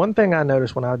 One thing I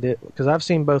noticed when I did, because I've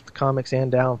seen both the comics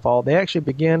and Downfall, they actually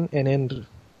begin and end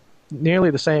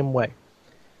nearly the same way.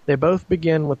 They both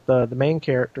begin with the main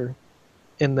character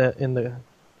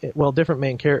different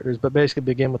main characters, but basically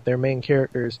begin with their main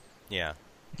characters. Yeah.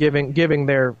 Giving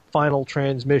their final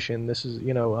transmission. This is,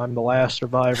 you know, I'm the last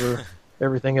survivor.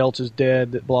 Everything else is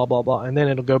dead. Blah blah blah. And then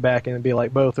it'll go back and be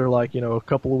like both are like, you know, a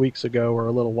couple of weeks ago or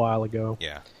a little while ago.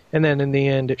 Yeah. And then in the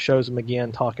end, it shows them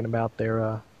again talking about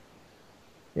their.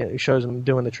 It shows them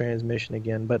doing the transmission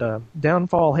again. But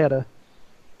Downfall had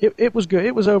It was good.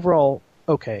 It was overall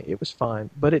okay. It was fine,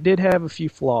 but it did have a few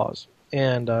flaws.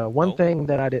 And one thing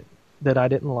that I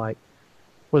didn't like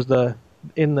was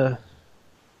in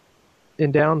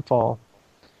Downfall,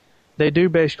 they do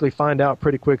basically find out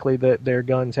pretty quickly that their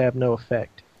guns have no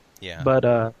effect. Yeah. But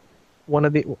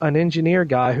an engineer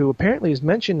guy who apparently is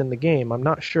mentioned in the game, I'm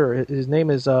not sure. His name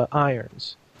is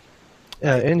Irons.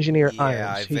 Engineer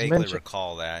Irons. Yeah, I vaguely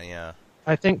recall that. Yeah.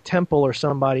 I think Temple or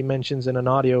somebody mentions in an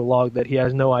audio log that he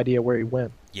has no idea where he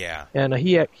went. Yeah. And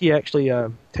he actually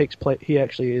takes place. He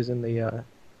actually is in the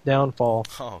Downfall.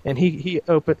 Oh, cool. And he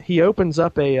opens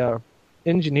up a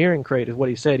engineering crate, is what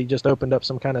he said. He just opened up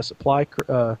some kind of supply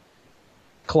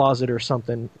closet or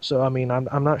something. So I mean,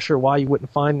 I'm not sure why you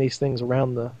wouldn't find these things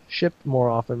around the ship more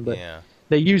often, but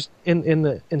they used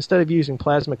instead of using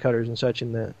plasma cutters and such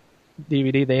in the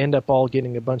DVD, they end up all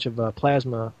getting a bunch of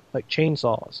plasma, like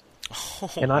chainsaws.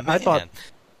 And I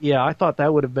thought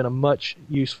that would have been a much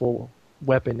useful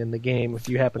weapon in the game if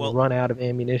you happen to run out of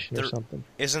ammunition or something.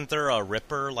 Isn't there a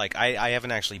Ripper? Like, I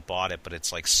haven't actually bought it, but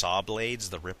it's like saw blades,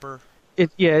 the Ripper?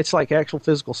 It's like actual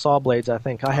physical saw blades, I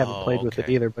think. I haven't played with it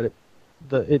either, but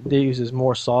it uses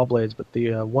more saw blades. But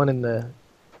the one in the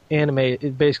anime,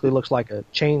 it basically looks like a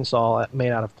chainsaw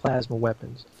made out of plasma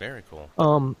weapons. Very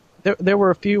cool. There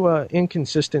were a few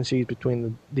inconsistencies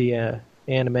between the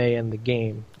anime and the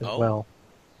game as well.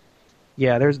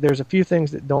 Yeah, there's a few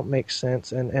things that don't make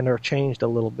sense and are changed a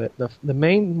little bit. The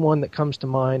main one that comes to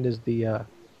mind is the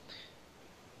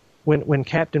when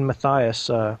Captain Matthias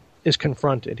is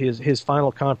confronted, his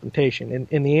final confrontation.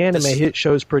 In the anime, it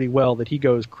shows pretty well that he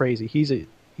goes crazy. He's a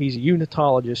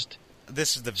unitologist.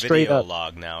 This is the video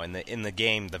log now. In the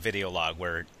game, the video log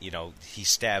where, you know, he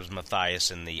stabs Matthias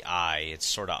in the eye. It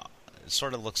sort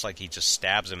of looks like he just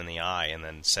stabs him in the eye and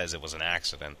then says it was an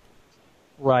accident.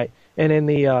 Right. And in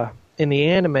the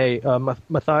anime,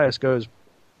 Matthias goes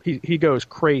he goes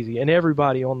crazy, and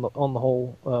everybody on the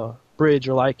whole bridge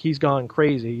are like, he's gone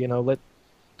crazy. You know,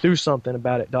 do something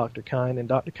about it, Dr. Kine. And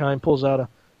Dr. Kine pulls out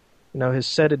his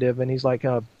sedative, and he's like,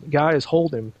 guys,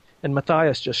 hold him. And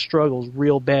Matthias just struggles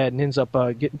real bad and ends up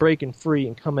breaking free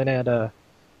and coming at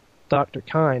Dr.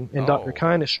 Kine. And Dr.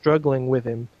 Kine is struggling with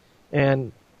him,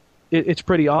 and it's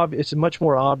pretty obvious. It's much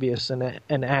more obvious than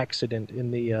an accident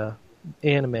in the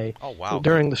anime. Oh wow!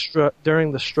 During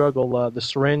the struggle, the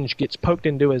syringe gets poked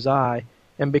into his eye,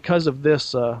 and because of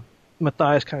this,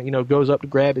 Matthias kind of goes up to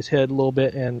grab his head a little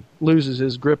bit and loses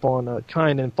his grip on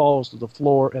Kine and falls to the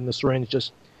floor, and the syringe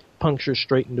just punctures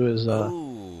straight into his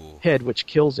head, which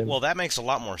kills him. Well, that makes a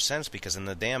lot more sense because in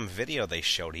the damn video they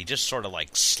showed, he just sort of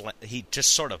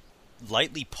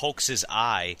lightly pokes his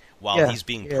eye while he's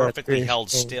being perfectly held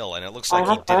still, and it looks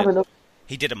like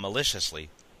he did it maliciously.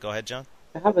 Go ahead, John.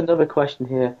 I have another question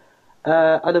here.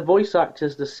 Are the voice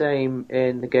actors the same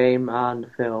in the game and the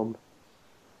film?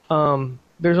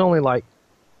 There's only like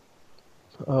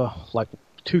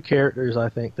 2 characters, I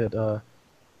think, that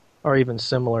are even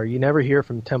similar. You never hear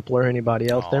from Temple or anybody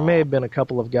else. There may have been a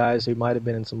couple of guys who might have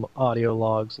been in some audio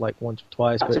logs, like once or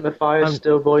twice. Captain Matthias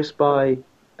still voiced by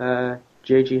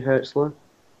J.G. Hertzler?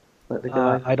 Like the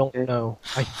guy? I don't know.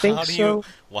 I think so.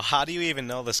 How do you even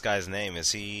know this guy's name?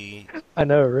 Is he... I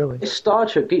know, really. It's Star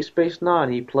Trek Deep Space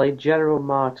Nine. He played General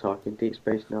Martok in Deep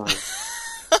Space Nine.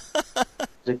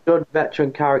 He's a good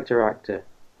veteran character actor.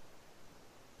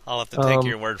 I'll have to take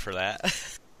your word for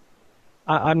that.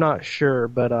 I'm not sure,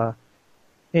 but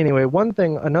anyway,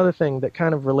 another thing that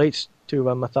kind of relates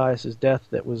to Matthias' death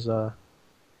that was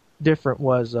different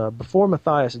was before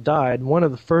Matthias died, one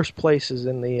of the first places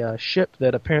in the ship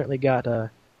that apparently got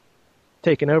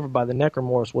taken over by the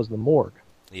Necromorphs was the morgue.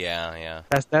 Yeah.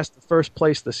 That's the first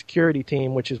place the security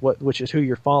team, which is who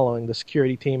you're following, the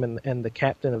security team and the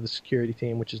captain of the security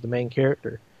team, which is the main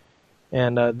character,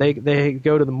 and they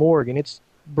go to the morgue, and it's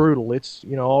brutal. It's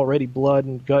already blood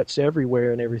and guts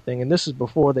everywhere and everything, and this is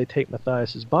before they take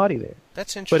Matthias' body there.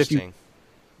 That's interesting.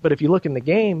 But if you look in the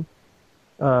game,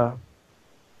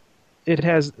 it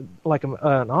has like an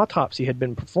autopsy had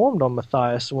been performed on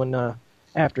Matthias when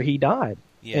after he died.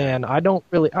 Yeah. And I don't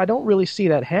really see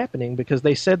that happening, because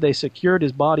they said they secured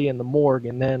his body in the morgue,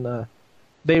 and then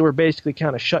they were basically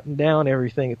kind of shutting down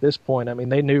everything at this point. I mean,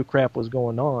 they knew crap was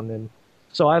going on, and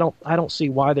so I don't see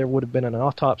why there would have been an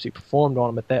autopsy performed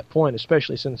on him at that point,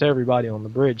 especially since everybody on the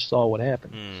bridge saw what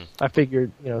happened. I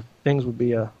figured things would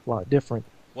be a lot different.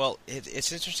 Well,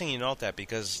 it's interesting you note that,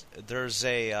 because there's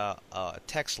a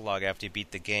text log after you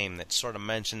beat the game that sort of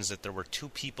mentions that there were 2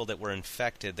 people that were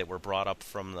infected that were brought up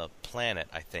from the planet,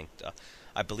 I think.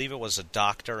 I believe it was a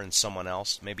doctor and someone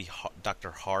else, maybe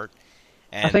Dr. Hart.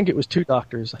 And, I think it was 2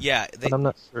 doctors. Yeah, but I'm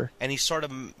not sure. And he sort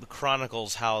of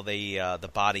chronicles how the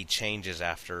body changes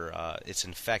after it's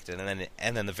infected,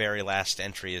 and then the very last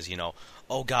entry is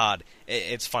oh God,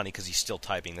 it's funny because he's still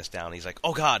typing this down. He's like,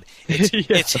 oh God,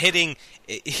 it's hitting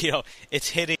it's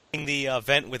hitting the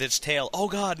vent with its tail. Oh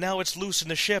God, now it's loose in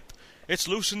the ship. It's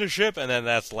loose in the ship, and then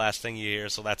that's the last thing you hear.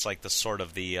 So that's like the sort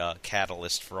of the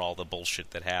catalyst for all the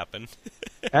bullshit that happened.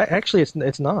 Actually,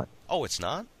 it's not. Oh, it's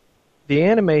not? The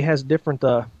anime has different.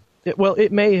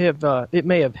 It may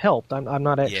have helped. I'm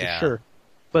not actually sure,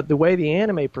 but the way the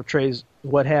anime portrays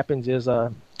what happens is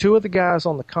 2 of the guys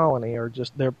on the colony are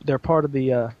just they're part of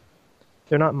the.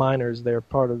 They're not miners. They're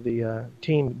part of the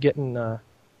team getting the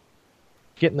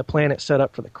planet set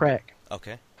up for the crack.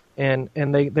 Okay. And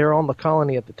they're on the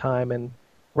colony at the time, and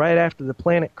right after the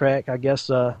planet crack, I guess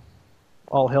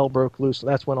all hell broke loose.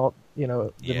 That's when all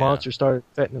the monsters started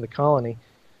affecting the colony.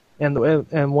 And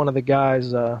one of the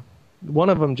guys, one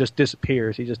of them just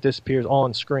disappears. He just disappears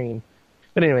on screen.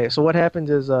 But anyway, so what happens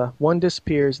is one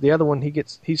disappears. The other one,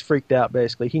 he's freaked out,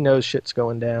 basically. He knows shit's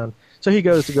going down. So he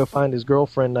goes to go find his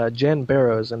girlfriend, Jen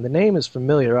Barrows. And the name is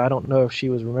familiar. I don't know if she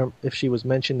was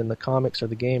mentioned in the comics or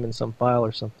the game in some file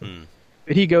or something.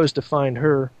 But he goes to find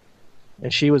her,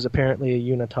 and she was apparently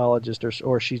a unitologist,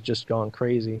 or she's just gone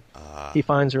crazy. He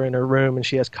finds her in her room, and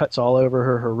she has cuts all over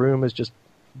her. Her room is just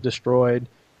destroyed.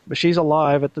 But she's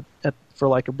alive for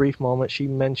like a brief moment. She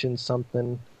mentions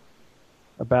something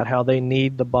about how they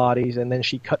need the bodies, and then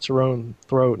she cuts her own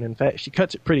throat. And in fact, she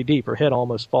cuts it pretty deep. Her head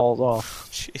almost falls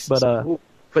off.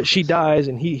 But she dies,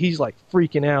 and he's like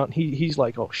freaking out. He's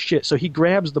like, oh shit! So he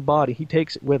grabs the body. He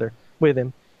takes it with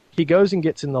him. He goes and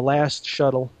gets in the last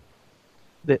shuttle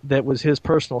that was his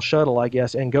personal shuttle, I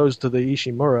guess, and goes to the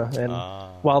Ishimura. And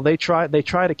while they try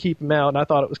to keep him out, and I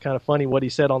thought it was kind of funny what he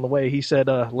said on the way. He said,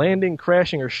 "Landing,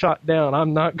 crashing, or shot down,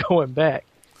 I'm not going back."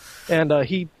 And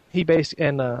he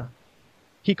basically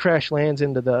he crash lands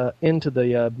into the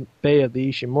bay of the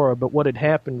Ishimura. But what had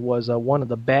happened was one of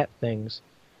the bat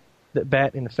infector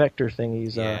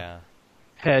thingies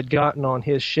had gotten on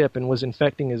his ship and was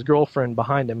infecting his girlfriend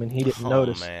behind him, and he didn't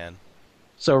notice. Man.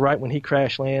 So right when he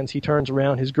crash lands, he turns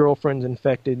around, his girlfriend's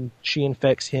infected, she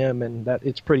infects him, and that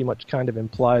it's pretty much kind of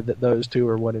implied that those two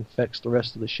are what infects the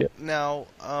rest of the ship. Now,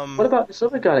 what about this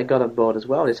other guy that got on board as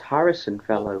well, this Harrison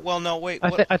fellow? Well, no, wait.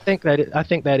 I think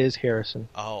that is Harrison.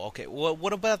 Oh, okay. Well,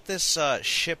 what about this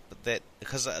ship that?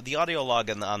 Because the audio log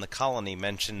on the colony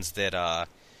mentions that a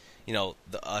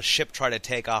ship tried to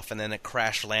take off and then it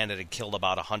crash landed and killed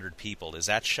about 100 people. Is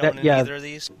that shown in either of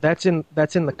these? That's in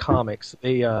the comics.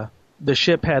 The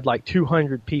ship had like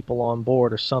 200 people on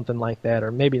board or something like that,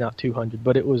 or maybe not 200,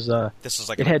 but it was. This is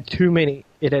like it had too many.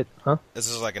 It had, huh? This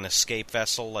is like an escape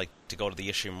vessel, like to go to the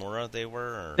Ishimura. They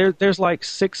were. Or? There's like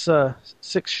six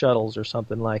shuttles or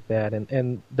something like that,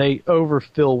 and they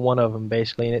overfill one of them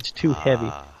basically, and it's too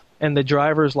heavy. And the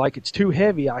driver's like, it's too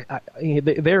heavy.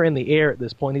 They're in the air at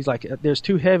this point. He's like, there's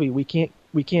too heavy. We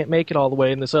can't make it all the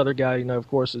way. And this other guy, of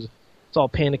course, it's all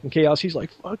panic and chaos. He's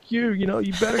like, fuck you,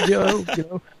 you better go,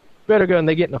 better go. And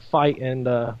they get in a fight, and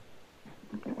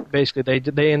basically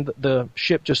they end, the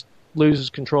ship just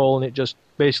loses control, and it just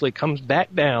basically comes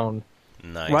back down.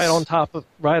 Nice. Right on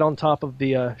top of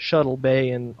the shuttle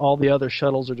bay, and all the other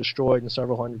shuttles are destroyed, and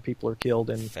several hundred people are killed.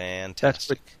 And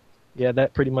fantastic.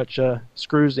 That pretty much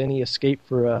screws any escape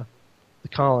for the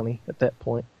colony at that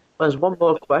point. There's one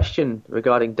more question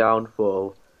regarding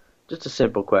Downfall. Just a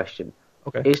simple question.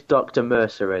 Okay. Is Dr.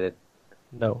 Mercer in it?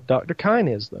 No. Dr. Kine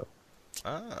is, though.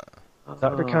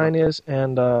 Dr. Kine is,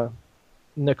 and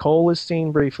Nicole is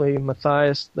seen briefly.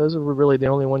 Matthias, those are really the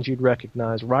only ones you'd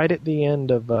recognize. Right at the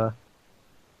end of...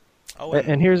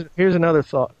 and here's another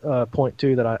point,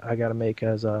 too, that I got to make.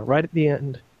 As right at the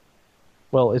end...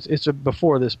 Well, it's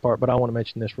before this part, but I want to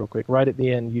mention this real quick. Right at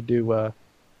the end, you do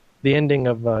the ending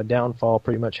of Downfall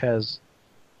pretty much has,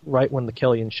 right when the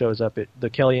Kellion shows up, the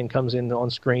Kellion comes in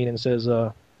on screen and says,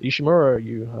 Ishimura, are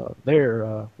you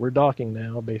there? We're docking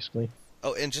now, basically.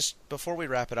 Oh, and just before we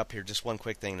wrap it up here, just one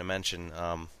quick thing to mention.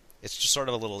 It's just sort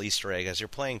of a little Easter egg. As you're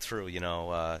playing through,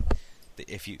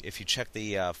 if you check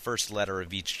the first letter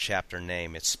of each chapter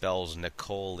name, it spells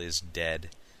Nicole is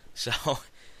dead. So...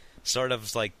 sort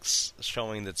of like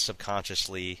showing that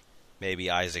subconsciously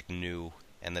maybe Isaac knew,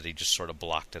 and that he just sort of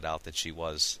blocked it out that she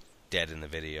was dead in the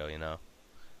video,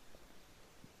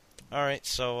 Alright,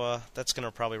 so that's going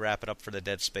to probably wrap it up for the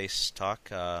Dead Space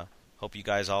talk. Hope you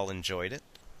guys all enjoyed it.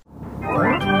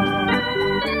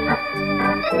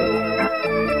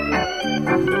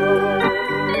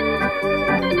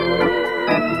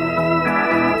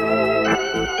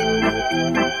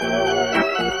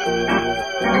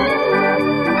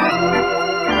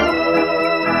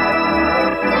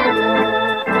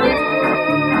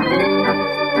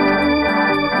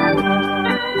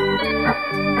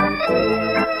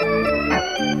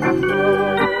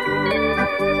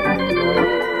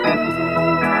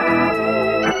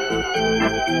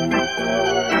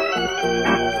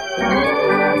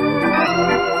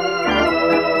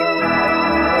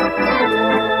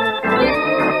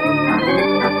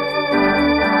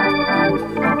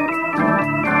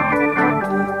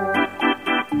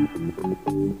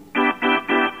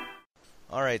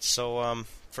 Alright, so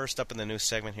first up in the news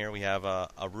segment here, we have a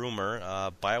rumor,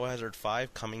 Biohazard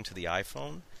 5 coming to the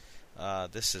iPhone.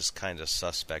 This is kind of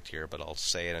suspect here, but I'll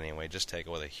say it anyway. Just take it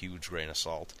with a huge grain of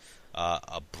salt.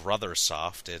 A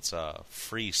Brothersoft, it's a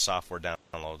free software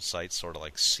download site, sort of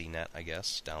like CNET, I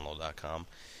guess, download.com.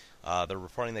 They're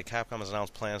reporting that Capcom has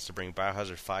announced plans to bring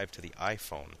Biohazard 5 to the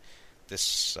iPhone.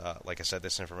 This, like I said,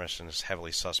 this information is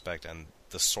heavily suspect, and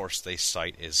the source they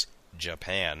cite is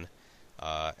Japan.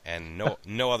 And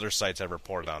no other sites have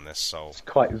reported on this, so... It's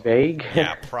quite vague.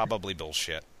 Yeah, probably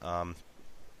bullshit.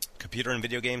 Computer and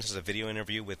Video Games has a video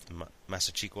interview with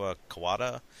Masachiko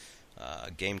Kawada.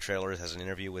 Game Trailers has an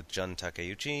interview with Jun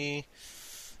Takeuchi.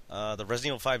 The Resident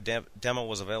Evil 5 demo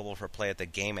was available for play at the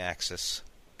Game Access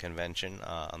convention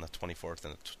on the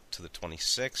 24th to the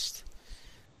 26th.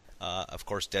 Of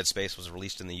course, Dead Space was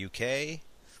released in the UK,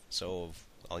 so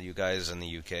all you guys in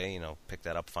the UK, pick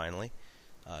that up finally.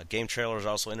 Game Trailers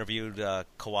also interviewed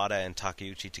Kawada and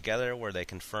Takeuchi together, where they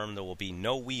confirmed there will be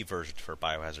no Wii version for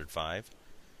Biohazard 5.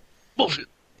 Bullshit.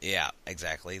 Yeah,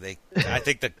 exactly. I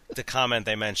think the comment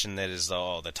they mentioned that is,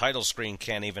 the title screen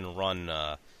can't even run,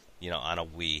 on a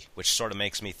Wii, which sort of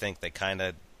makes me think they kind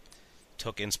of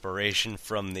took inspiration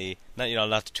from the,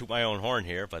 not to toot my own horn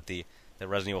here, but the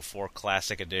Resident Evil 4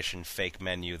 Classic Edition fake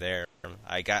menu there.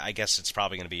 I guess it's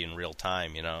probably going to be in real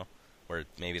time, where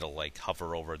maybe it'll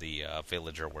hover over the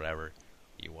village or whatever.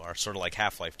 you are. Sort of like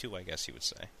Half-Life 2, I guess you would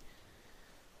say,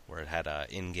 where it had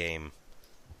in-game,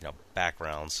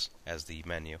 backgrounds as the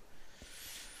menu.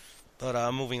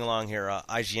 But moving along here,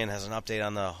 IGN has an update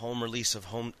on the home release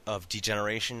of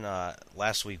Degeneration.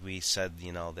 Last week we said,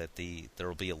 that there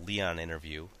will be a Leon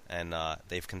interview, and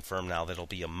they've confirmed now that it'll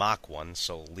be a mock one,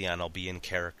 so Leon will be in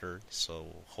character. So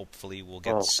hopefully we'll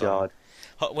get some. God.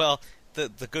 Well,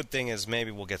 the good thing is maybe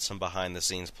we'll get some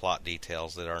behind-the-scenes plot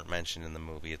details that aren't mentioned in the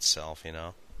movie itself.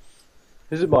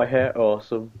 Isn't my hair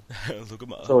awesome? Look at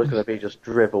my. It's always going to be just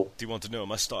drivel. Do you want to know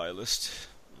my stylist?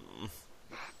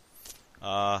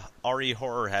 RE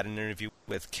Horror had an interview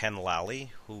with Ken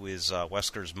Lally, who is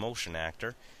Wesker's motion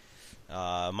actor.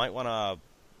 Might want to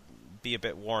be a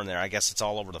bit warned there. I guess it's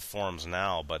all over the forums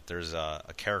now, but there's a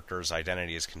character's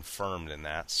identity is confirmed in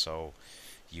that, so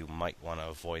you might want to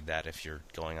avoid that if you're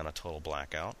going on a total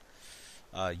blackout.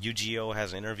 UGO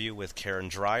has an interview with Karen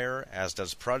Dreyer, as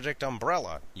does Project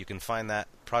Umbrella. You can find that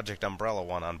Project Umbrella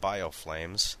one on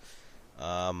BioFlames.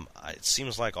 It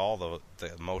seems like all the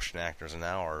motion actors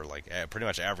now are pretty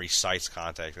much every site's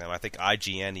contacting them. I think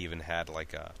IGN even had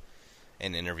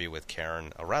an interview with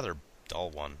Karen, a rather dull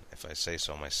one, if I say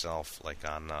so myself,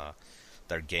 on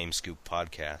their Game Scoop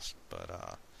podcast.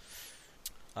 But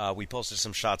we posted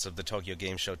some shots of the Tokyo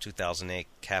Game Show 2008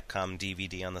 Capcom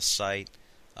DVD on the site.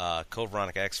 Code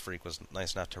Veronica X Freak was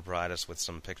nice enough to provide us with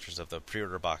some pictures of the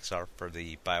pre-order box art for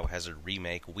the Biohazard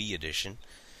Remake Wii Edition.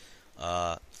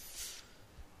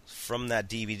 From that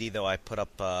DVD, though, I put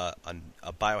up a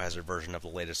Biohazard version of the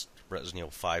latest Resident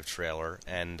Evil 5 trailer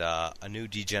and a new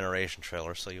Degeneration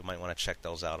trailer, so you might want to check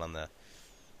those out on the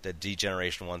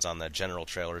Degeneration ones on the general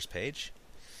trailers page.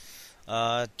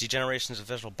 Degeneration's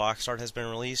official box art has been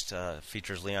released.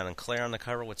 Features Leon and Claire on the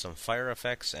cover with some fire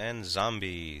effects and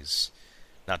zombies.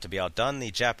 Not to be outdone, the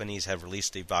Japanese have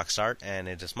released the box art, and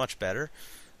it is much better.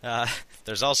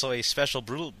 There's also a special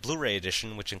Blu-ray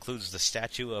edition, which includes the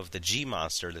statue of the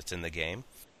G-Monster that's in the game.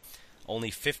 Only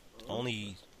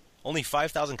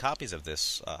 5,000 copies of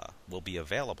this will be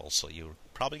available, so you're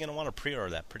probably going to want to pre-order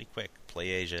that pretty quick.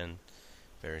 PlayAsia and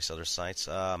various other sites.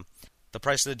 The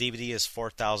price of the DVD is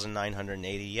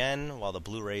 4,980 yen, while the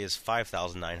Blu-ray is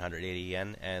 5,980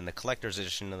 yen, and the collector's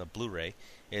edition of the Blu-ray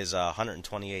is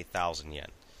 128,000 yen.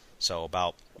 So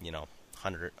about,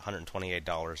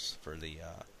 $128 for the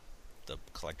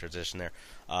collector's edition there.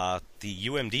 The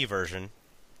UMD version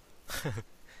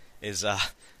is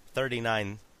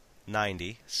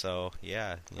 $39.90. So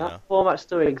yeah, that format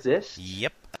still exists.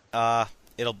 Yep. The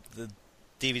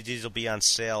DVDs will be on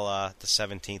sale the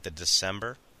 17th of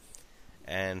December.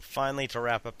 And finally, to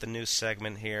wrap up the news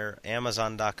segment here,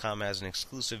 Amazon.com has an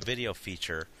exclusive video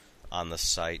feature on the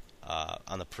site,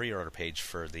 on the pre-order page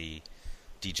for the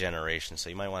Degeneration, so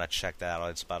you might want to check that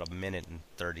out. It's about 1 minute and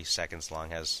 30 seconds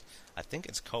long. I think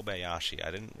it's Kobayashi.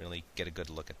 I didn't really get a good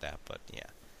look at that, but yeah,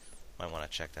 might want to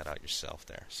check that out yourself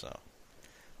there. So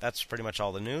that's pretty much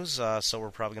all the news. So we're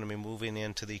probably going to be moving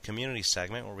into the community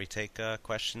segment where we take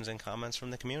questions and comments from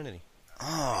the community.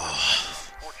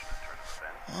 What's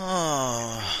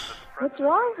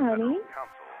wrong, honey?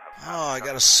 I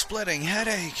got a splitting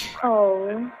headache.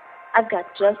 Oh, I've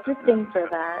got just the thing for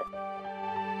that.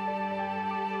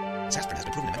 Aspirin has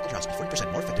been proven in medical trials to be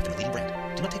 40% more effective than a leading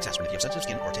brand. Do not take aspirin if you have sensitive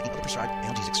skin or are taking other prescribed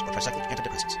analgesics or tricyclic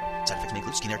antidepressants. Side effects may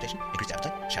include skin irritation, increased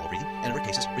appetite, shallow breathing, and in rare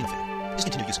cases, renal failure.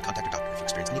 Discontinue use and contact your doctor if you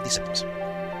experience any of these symptoms.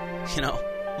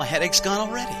 My headache's gone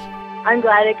already. I'm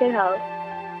glad it could help.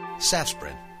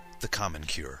 Aspirin, the common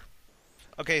cure.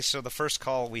 Okay, so the first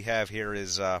call we have here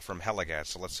is from Heligat,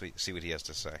 so let's see what he has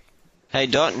to say. Hey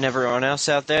Dot and everyone else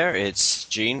out there, it's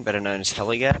Gene, better known as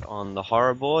Heligat, on the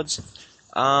horror boards.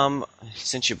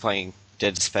 Since you're playing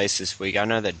Dead Space this week, I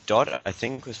know that Dot, I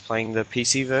think, was playing the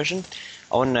PC version.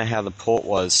 I want to know how the port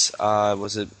was.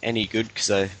 Was it any good? Because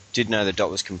I did know that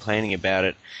Dot was complaining about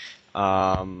it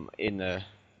in the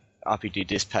RPD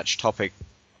dispatch topic,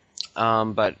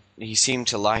 but he seemed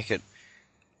to like it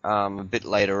a bit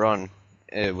later on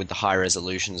with the high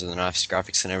resolutions and the nice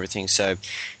graphics and everything. So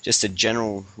just a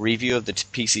general review of the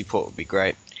PC port would be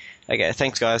great. Okay,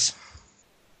 thanks guys.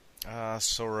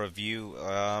 So review,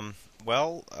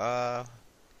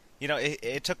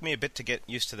 it took me a bit to get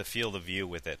used to the field of view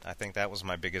with it. I think that was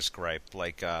my biggest gripe.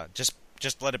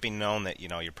 Just let it be known that,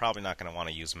 you're probably not going to want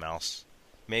to use mouse.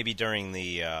 Maybe during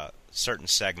the certain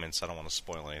segments, I don't want to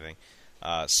spoil anything,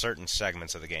 certain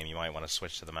segments of the game you might want to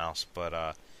switch to the mouse,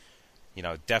 but,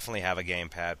 definitely have a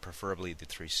gamepad, preferably the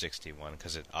 360 one,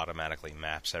 because it automatically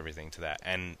maps everything to that.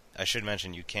 And I should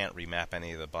mention, you can't remap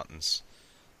any of the buttons.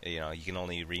 You can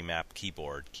only remap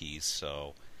keyboard keys,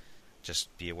 so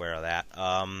just be aware of that.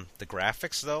 The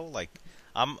graphics, though, like,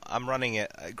 I'm running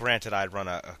it. Granted, I'd run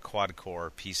a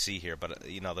quad-core PC here, but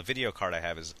the video card I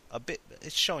have is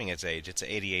it's showing its age. It's an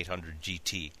 8800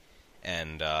 GT,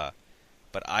 and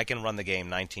but I can run the game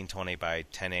 1920 by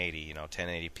 1080,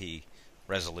 1080p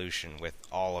resolution with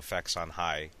all effects on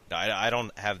high. I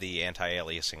don't have the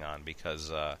anti-aliasing on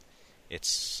because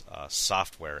it's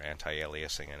software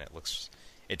anti-aliasing, and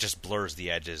it just blurs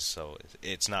the edges, so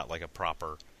it's not like a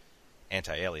proper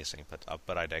anti-aliasing.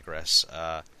 But I digress.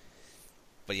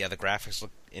 But yeah, the graphics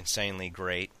look insanely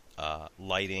great.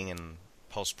 Lighting and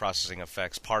post-processing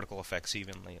effects, particle effects,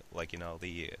 even like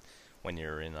when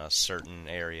you're in a certain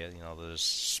area, there's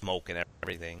smoke and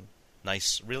everything.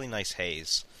 Really nice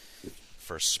haze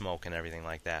for smoke and everything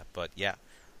like that. But yeah,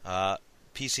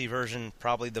 PC version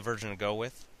probably the version to go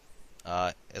with.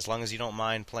 As long as you don't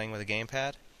mind playing with a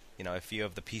gamepad, if you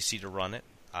have the PC to run it.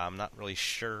 I'm not really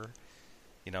sure,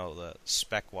 the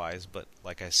spec-wise, but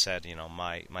like I said,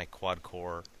 my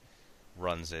quad-core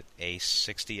runs at ace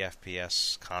 60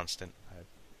 FPS constant. I've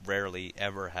rarely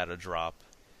ever had a drop.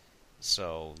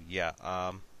 So yeah,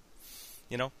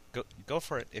 go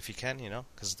for it if you can,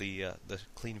 because the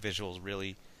clean visuals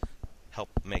really help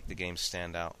make the game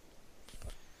stand out.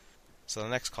 So the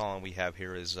next column we have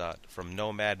here is from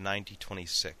Nomad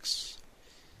 9026.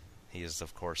 He is,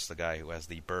 of course, the guy who has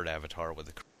the bird avatar with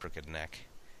the crooked neck.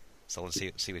 So let's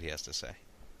see what he has to say.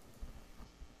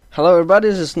 Hello everybody,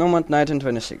 this is Nomad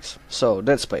 1926. So,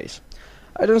 Dead Space.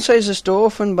 I don't say this too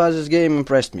often, but this game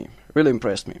impressed me. Really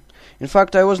impressed me. In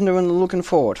fact, I wasn't even looking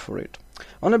forward for it.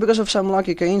 Only because of some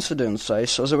lucky coincidence, I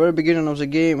saw the very beginning of the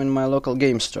game in my local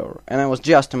game store, and I was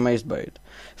just amazed by it.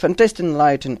 Fantastic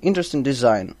lighting, interesting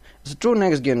design. It's a true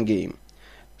next-gen game.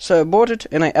 So I bought it,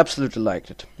 and I absolutely liked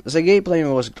it. The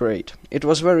gameplay was great. It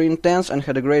was very intense and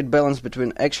had a great balance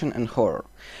between action and horror.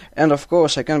 And of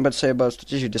course, I can't but say about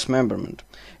strategic dismemberment.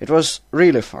 It was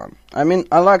really fun. I mean,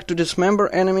 I like to dismember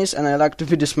enemies, and I like to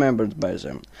be dismembered by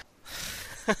them.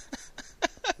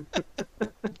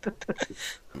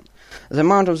 The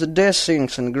amount of the death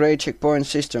things and great checkpoint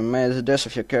system made the death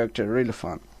of your character really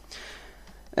fun.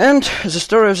 And the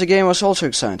story of the game was also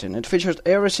exciting. It featured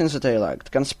everything that I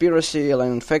liked. Conspiracy,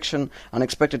 alien infection,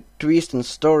 unexpected twist in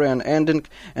story and ending,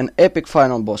 an epic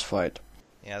final boss fight.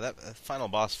 Yeah, that final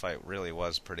boss fight really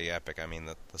was pretty epic. I mean,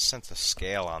 the sense of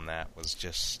scale on that was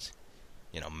just,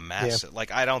 massive. Yeah.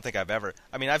 Like, I don't think I've ever...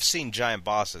 I mean, I've seen giant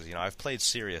bosses. I've played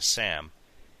Serious Sam,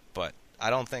 but I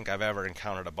don't think I've ever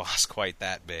encountered a boss quite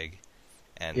that big.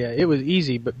 And yeah, it was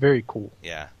easy, but very cool.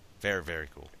 Yeah, very, very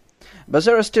cool. But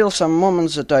there are still some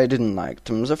moments that I didn't like.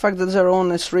 The fact that there are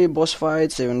only 3 boss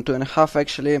fights, even 2.5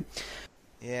 actually.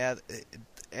 Yeah,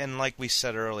 and like we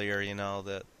said earlier,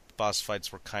 the boss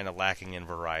fights were kind of lacking in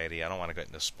variety. I don't want to get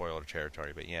into spoiler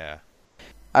territory, but yeah.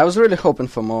 I was really hoping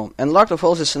for more, and lacked of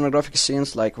all the cinematographic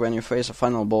scenes like when you face a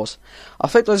final boss. I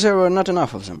felt like there were not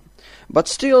enough of them. But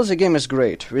still, the game is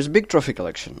great, with big trophy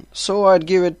collection, so I'd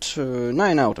give it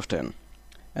 9 out of 10.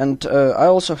 And I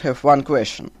also have one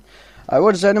question. I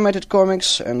watched the animated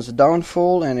comics and the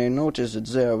Downfall, and I noticed that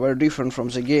they are very different from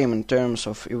the game in terms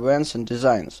of events and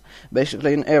designs,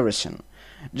 basically in everything.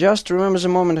 Just remember the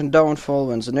moment in Downfall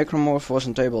when the necromorph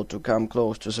wasn't able to come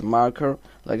close to the marker,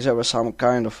 like there was some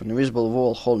kind of invisible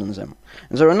wall holding them.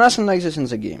 And there were nothing like this in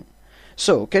the game.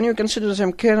 So, can you consider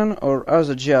them canon, or are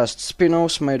they just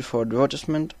spin-offs made for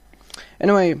advertisement?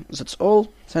 Anyway, that's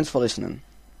all. Thanks for listening.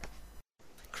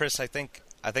 Chris, I think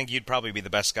you'd probably be the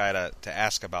best guy to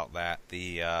ask about that.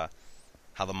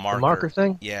 How the marker... The marker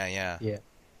thing? Yeah.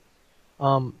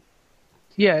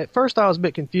 Yeah, at first I was a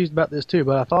bit confused about this too,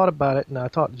 but I thought about it and I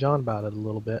talked to John about it a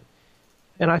little bit.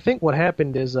 And I think what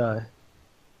happened is,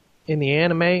 in the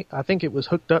anime, I think it was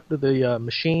hooked up to the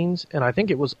machines, and I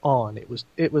think it was on.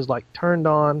 It was like turned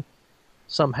on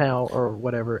somehow or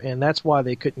whatever, and that's why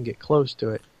they couldn't get close to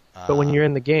it. But when you're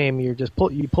in the game, you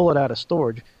pull it out of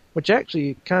storage, which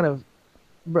actually kind of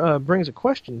brings a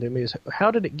question to me: is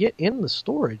how did it get in the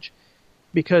storage?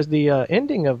 Because the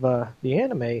ending of the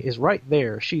anime is right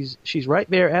there. She's right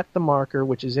there at the marker,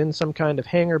 which is in some kind of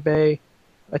hangar bay,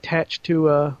 attached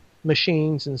to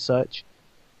machines and such.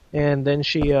 And then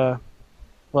she, I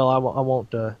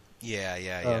won't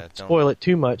spoil it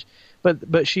too much.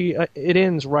 But she it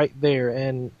ends right there,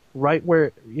 and right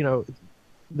where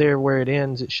there where it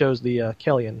ends, it shows the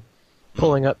Kellyan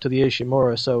pulling up to the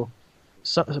Ishimura. So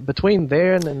between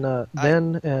there and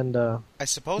I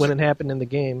suppose when it happened in the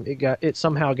game, it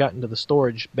somehow got into the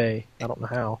storage bay. I don't know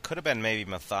how. Could have been maybe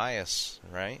Matthias,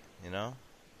 right?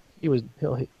 He was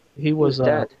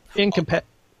incapacitated.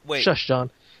 Wait. Shush,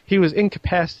 John. He was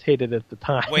incapacitated at the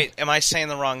time. Wait, am I saying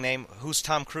the wrong name? Who's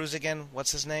Tom Cruise again?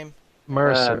 What's his name?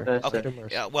 Mercer. Mercer. Okay.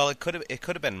 Yeah, well, it could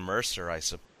have been Mercer, I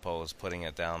suppose, putting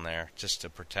it down there just to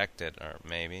protect it, or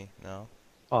maybe no.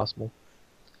 Possible.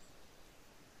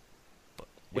 But,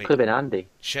 It wait. could have been Andy.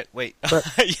 Shit, wait. But-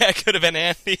 yeah, it could have been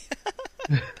Andy.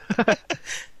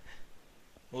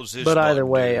 What's this But either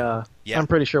one way, do? Yeah. I'm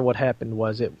pretty sure what happened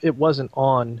was it wasn't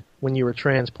on when you were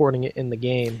transporting it in the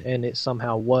game, and it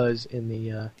somehow was in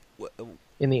the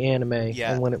anime,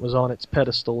 Yeah. and when it was on its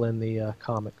pedestal in the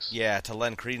comics. Yeah, to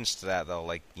lend credence to that, though,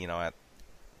 like, you know, I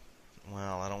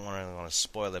don't want to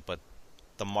spoil it, but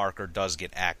the marker does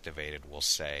get activated, we'll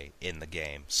say, in the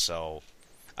game. So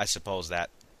I suppose that...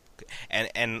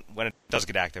 And when it does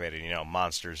get activated, you know,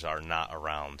 monsters are not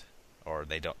around, or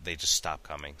they just stop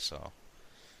coming, so...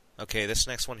 Okay, this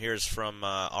next one here is from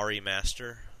RE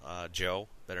Master, Joe,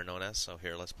 better known as, so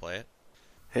here, let's play it.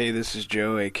 Hey, this is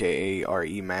Joe, aka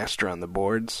RE Master on the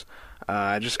boards.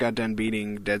 I just got done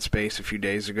beating Dead Space a few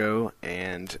days ago,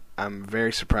 and I'm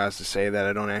very surprised to say that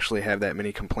I don't actually have that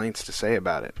many complaints to say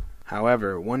about it.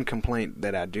 However, one complaint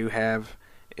that I do have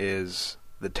is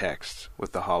the text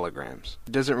with the holograms.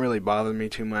 It doesn't really bother me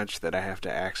too much that I have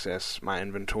to access my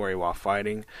inventory while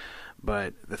fighting,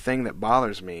 but the thing that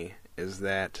bothers me is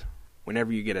that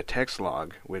whenever you get a text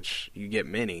log, which you get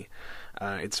many,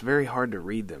 it's very hard to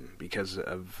read them because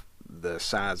of the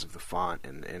size of the font,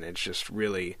 and it's just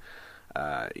really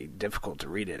difficult to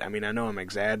read it. I mean, I know I'm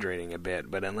exaggerating a bit,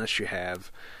 but unless you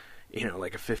have, you know,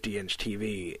 like a 50-inch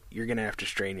TV, you're going to have to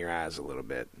strain your eyes a little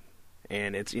bit.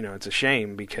 And it's, you know, it's a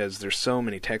shame because there's so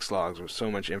many text logs with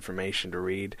so much information to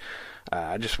read.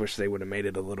 I just wish they would have made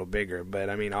it a little bigger. But,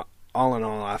 I mean, all in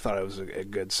all, I thought it was a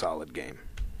good, solid game.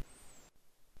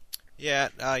 Yeah,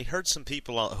 I heard some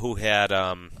people who had,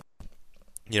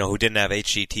 who didn't have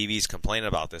HD TVs complain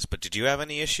about this. But did you have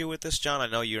any issue with this, John? I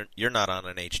know you're not on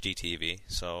an HD TV,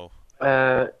 so.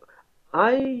 Well,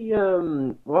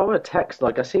 with text,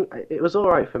 like it was all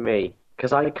right for me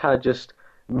because I kind of just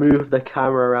moved the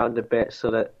camera around a bit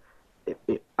so that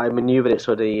I maneuvered it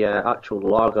so the actual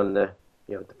log on the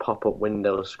the pop-up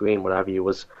window screen, whatever you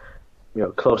was,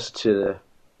 close to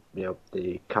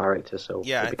the character, so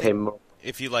yeah, it became more.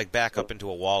 If you back up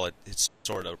into a wall, it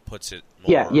sort of puts it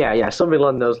more... Yeah, something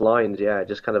along those lines, yeah.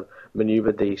 Just kind of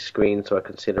maneuvered the screen so I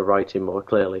could see the writing more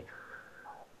clearly.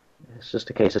 It's just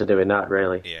a case of doing that,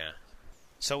 really. Yeah.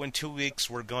 So in 2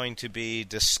 weeks, we're going to be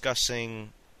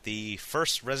discussing the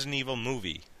first Resident Evil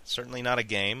movie. Certainly not a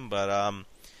game, but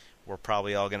we're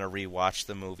probably all going to rewatch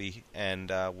the movie, and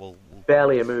we'll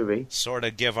barely a movie. Sort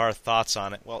of give our thoughts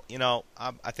on it. Well,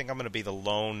 I think I'm going to be the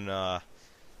lone...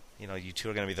 you two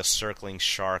are going to be the circling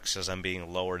sharks as I'm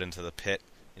being lowered into the pit.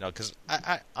 Because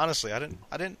I honestly, I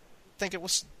didn't think it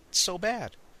was so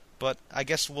bad. But I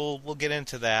guess we'll get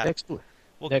into that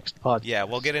next podcast. Yeah,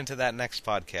 we'll get into that next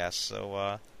podcast.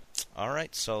 So, all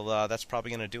right. So that's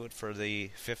probably going to do it for the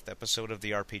 5th episode of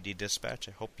the RPD Dispatch.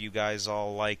 I hope you guys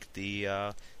all like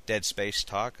the Dead Space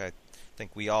talk. I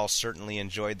think we all certainly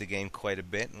enjoyed the game quite a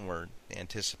bit, and we're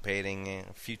anticipating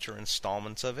future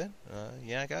installments of it.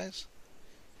 Yeah, guys.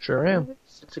 Sure am.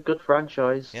 It's a good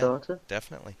franchise starter.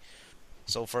 Definitely.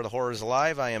 So for the Horrors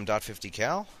Alive, I am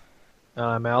 .50Cal.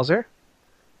 I'm Mauser.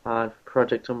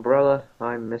 Project Umbrella.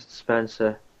 I'm Mr.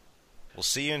 Spencer. We'll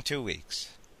see you in 2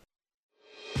 weeks.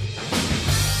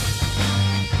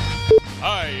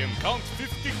 I am Count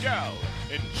 50 Cal,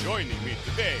 and joining me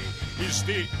today is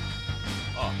the...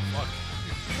 Oh, fuck.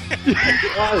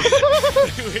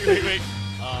 wait.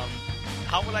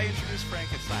 How would I introduce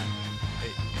Frankenstein?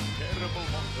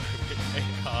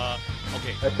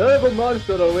 Okay. A terrible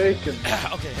monster awakens.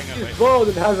 Okay, hang on, wait. He's bald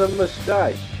and has a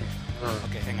mustache.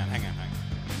 Okay, hang on.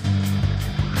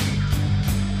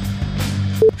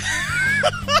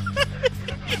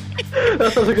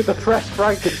 That sounds like a depressed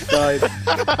Frankenstein.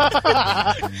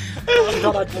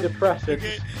 Not antidepressant.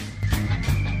 Okay.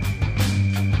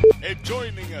 And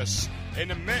joining us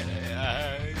in a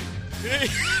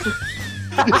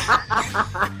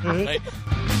right.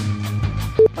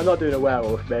 I'm not doing a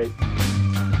werewolf, mate.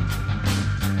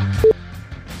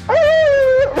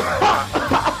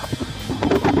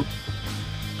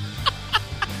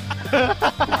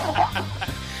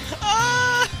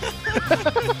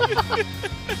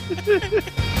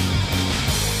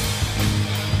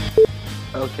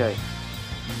 Okay.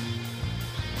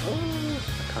 I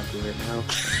can't do it now.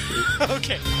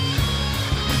 Okay.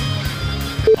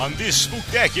 On this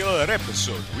spectacular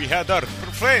episode, we had our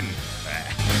friend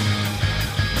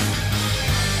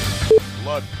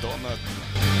Blood Donut.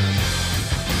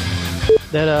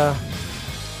 That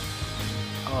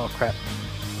oh crap!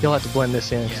 You'll have to blend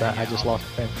this in because I just lost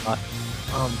the thought.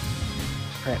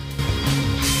 Crap.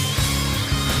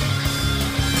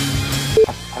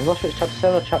 I'm not sure it's chapter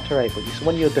 7 or chapter 8, but it's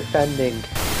when you're defending...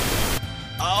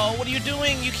 Oh, what are you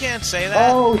doing? You can't say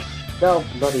that. Oh, no,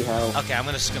 bloody hell. Okay, I'm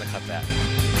just gonna cut that.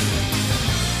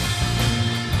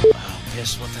 Oh,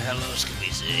 yes, what the hell else can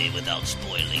we say without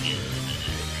spoiling it?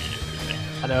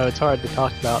 I know, it's hard to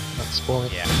talk about, not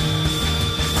spoiling. Yeah.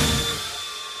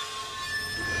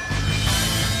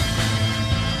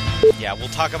 Yeah, we'll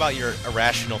talk about your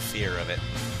irrational fear of it,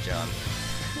 John.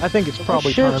 I think it's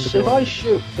probably time to go. If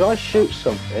I shoot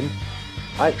something,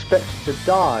 I expect it to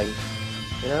die,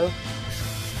 you know?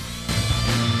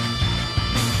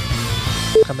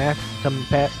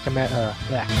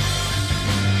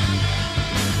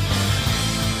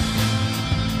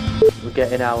 We're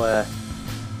getting our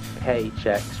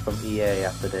paychecks from EA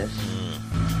after this.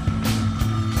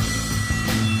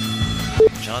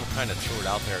 John kind of threw it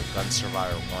out there, Gun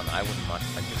Survivor 1. I wouldn't mind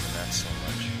giving that so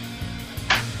much.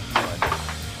 But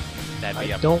that'd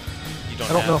be I don't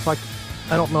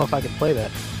know if I could play that.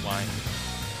 Why?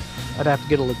 I'd have to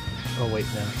get a look. Oh wait,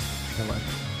 no. Never mind.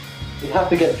 You have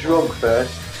to get drunk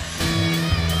first.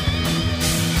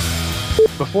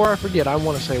 Before I forget, I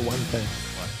want to say one thing.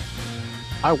 What?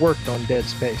 I worked on Dead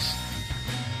Space.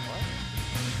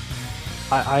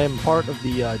 What? I am part of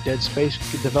the Dead Space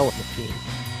development team.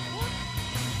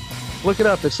 Look it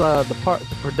up. It's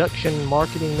the production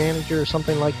marketing manager or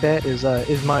something like that is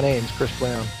my name. It's Chris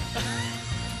Brown.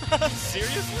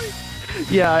 Seriously?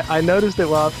 Yeah, I noticed it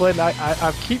while I played.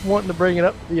 I keep wanting to bring it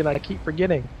up, and I keep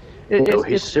forgetting.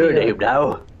 His surname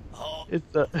now. It's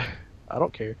the. I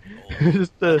don't care. Oh,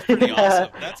 It's the. that's pretty awesome.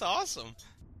 That's awesome.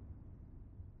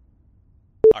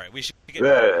 All right, we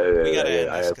gotta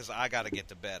end this because I gotta get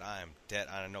to bed. I am dead.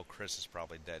 I know Chris is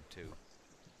probably dead too.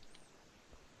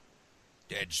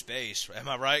 Dead Space. Am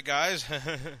I right, guys?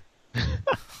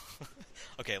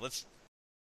 Okay, let's...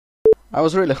 I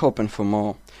was really hoping for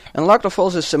more. And lacked of all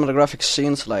these cinematographic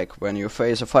scenes, like when you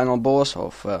face a final boss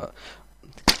of...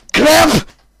 Crap!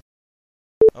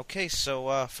 Okay,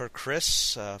 so for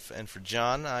Chris and for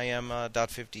John, I am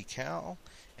 .50 Cal,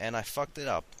 and I fucked it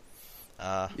up.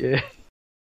 Yeah.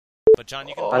 But John,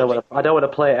 you can... I don't want to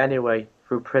play it anyway,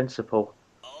 through principle.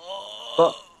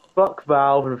 Fuck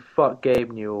Valve and fuck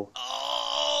Gabe Newell.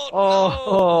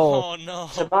 Oh no!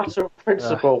 It's a matter of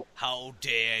principle. How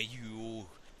dare you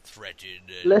threaten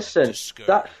and Listen, discourage.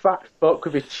 that fat fuck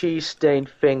with his cheese-stained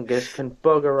fingers can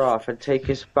bugger off and take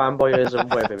his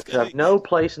fanboyism with him, because I have no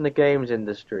place in the games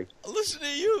industry. Listen to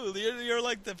you! You're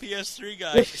like the PS3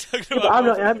 guy.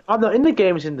 I'm not in the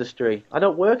games industry. I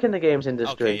don't work in the games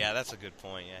industry. Okay, yeah, that's a good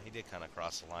point. Yeah, he did kind of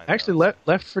cross the line. Actually,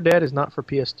 Left 4 Dead is not for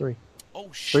PS3.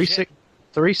 Oh shit!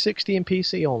 360 and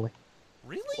PC only.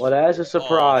 Really? Well, there's a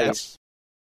surprise.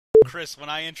 Chris, when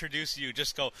I introduce you,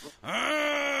 just go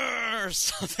or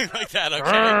something like that,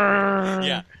 okay?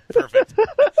 Yeah, perfect.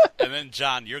 And then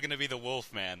John, you're gonna be the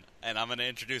wolf man, and I'm gonna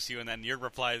introduce you, and then your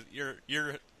reply is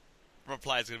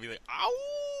gonna be like, ow!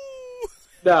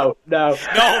 No,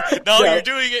 you're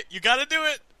doing it. You gotta do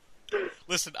it.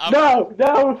 Listen, No.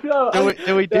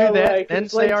 Do we do that? Way, Then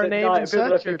say our name and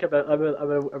such? I'm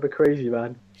a crazy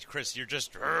man. Chris, you're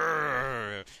just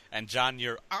and John,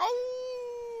 you're ow.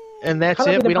 And that's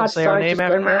it. We don't say our name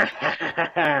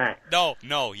after.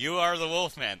 No, you are the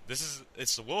Wolfman. It's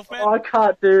the Wolfman. Oh, I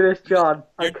can't do this, John.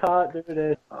 I can't do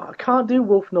this. I can't do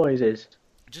wolf noises.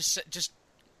 Just.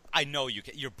 I know you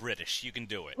can. You're British. You can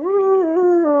do it.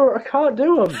 I can't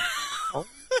do them.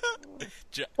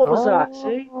 What was that?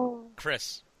 See,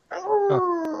 Chris.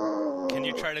 Can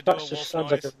you try to do a wolf just sounds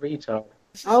noise? like a retard.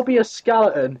 I'll be a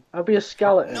skeleton.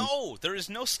 No, there is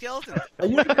no skeleton. Are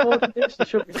you recording this? You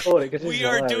should record it. We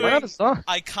are doing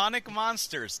iconic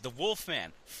monsters. The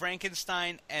Wolfman,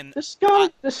 Frankenstein, and... The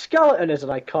skeleton is an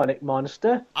iconic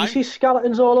monster. You see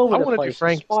skeletons all over the place. I want to do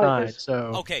Frankenstein, so...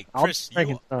 Okay, Chris,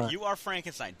 you are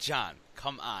Frankenstein. John,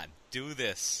 come on. Do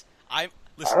this.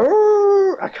 Listen.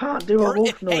 I can't do a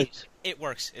wolf noise. It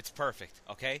works. It's perfect,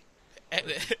 okay?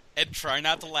 And try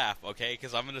not to laugh, okay?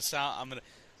 Because I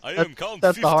am called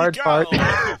That's 50 the hard part.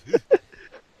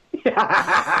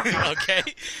 Okay?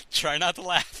 Try not to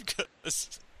laugh,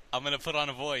 because I'm going to put on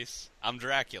a voice. I'm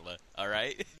Dracula,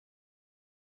 alright?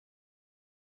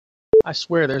 I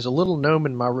swear there's a little gnome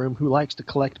in my room who likes to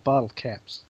collect bottle caps.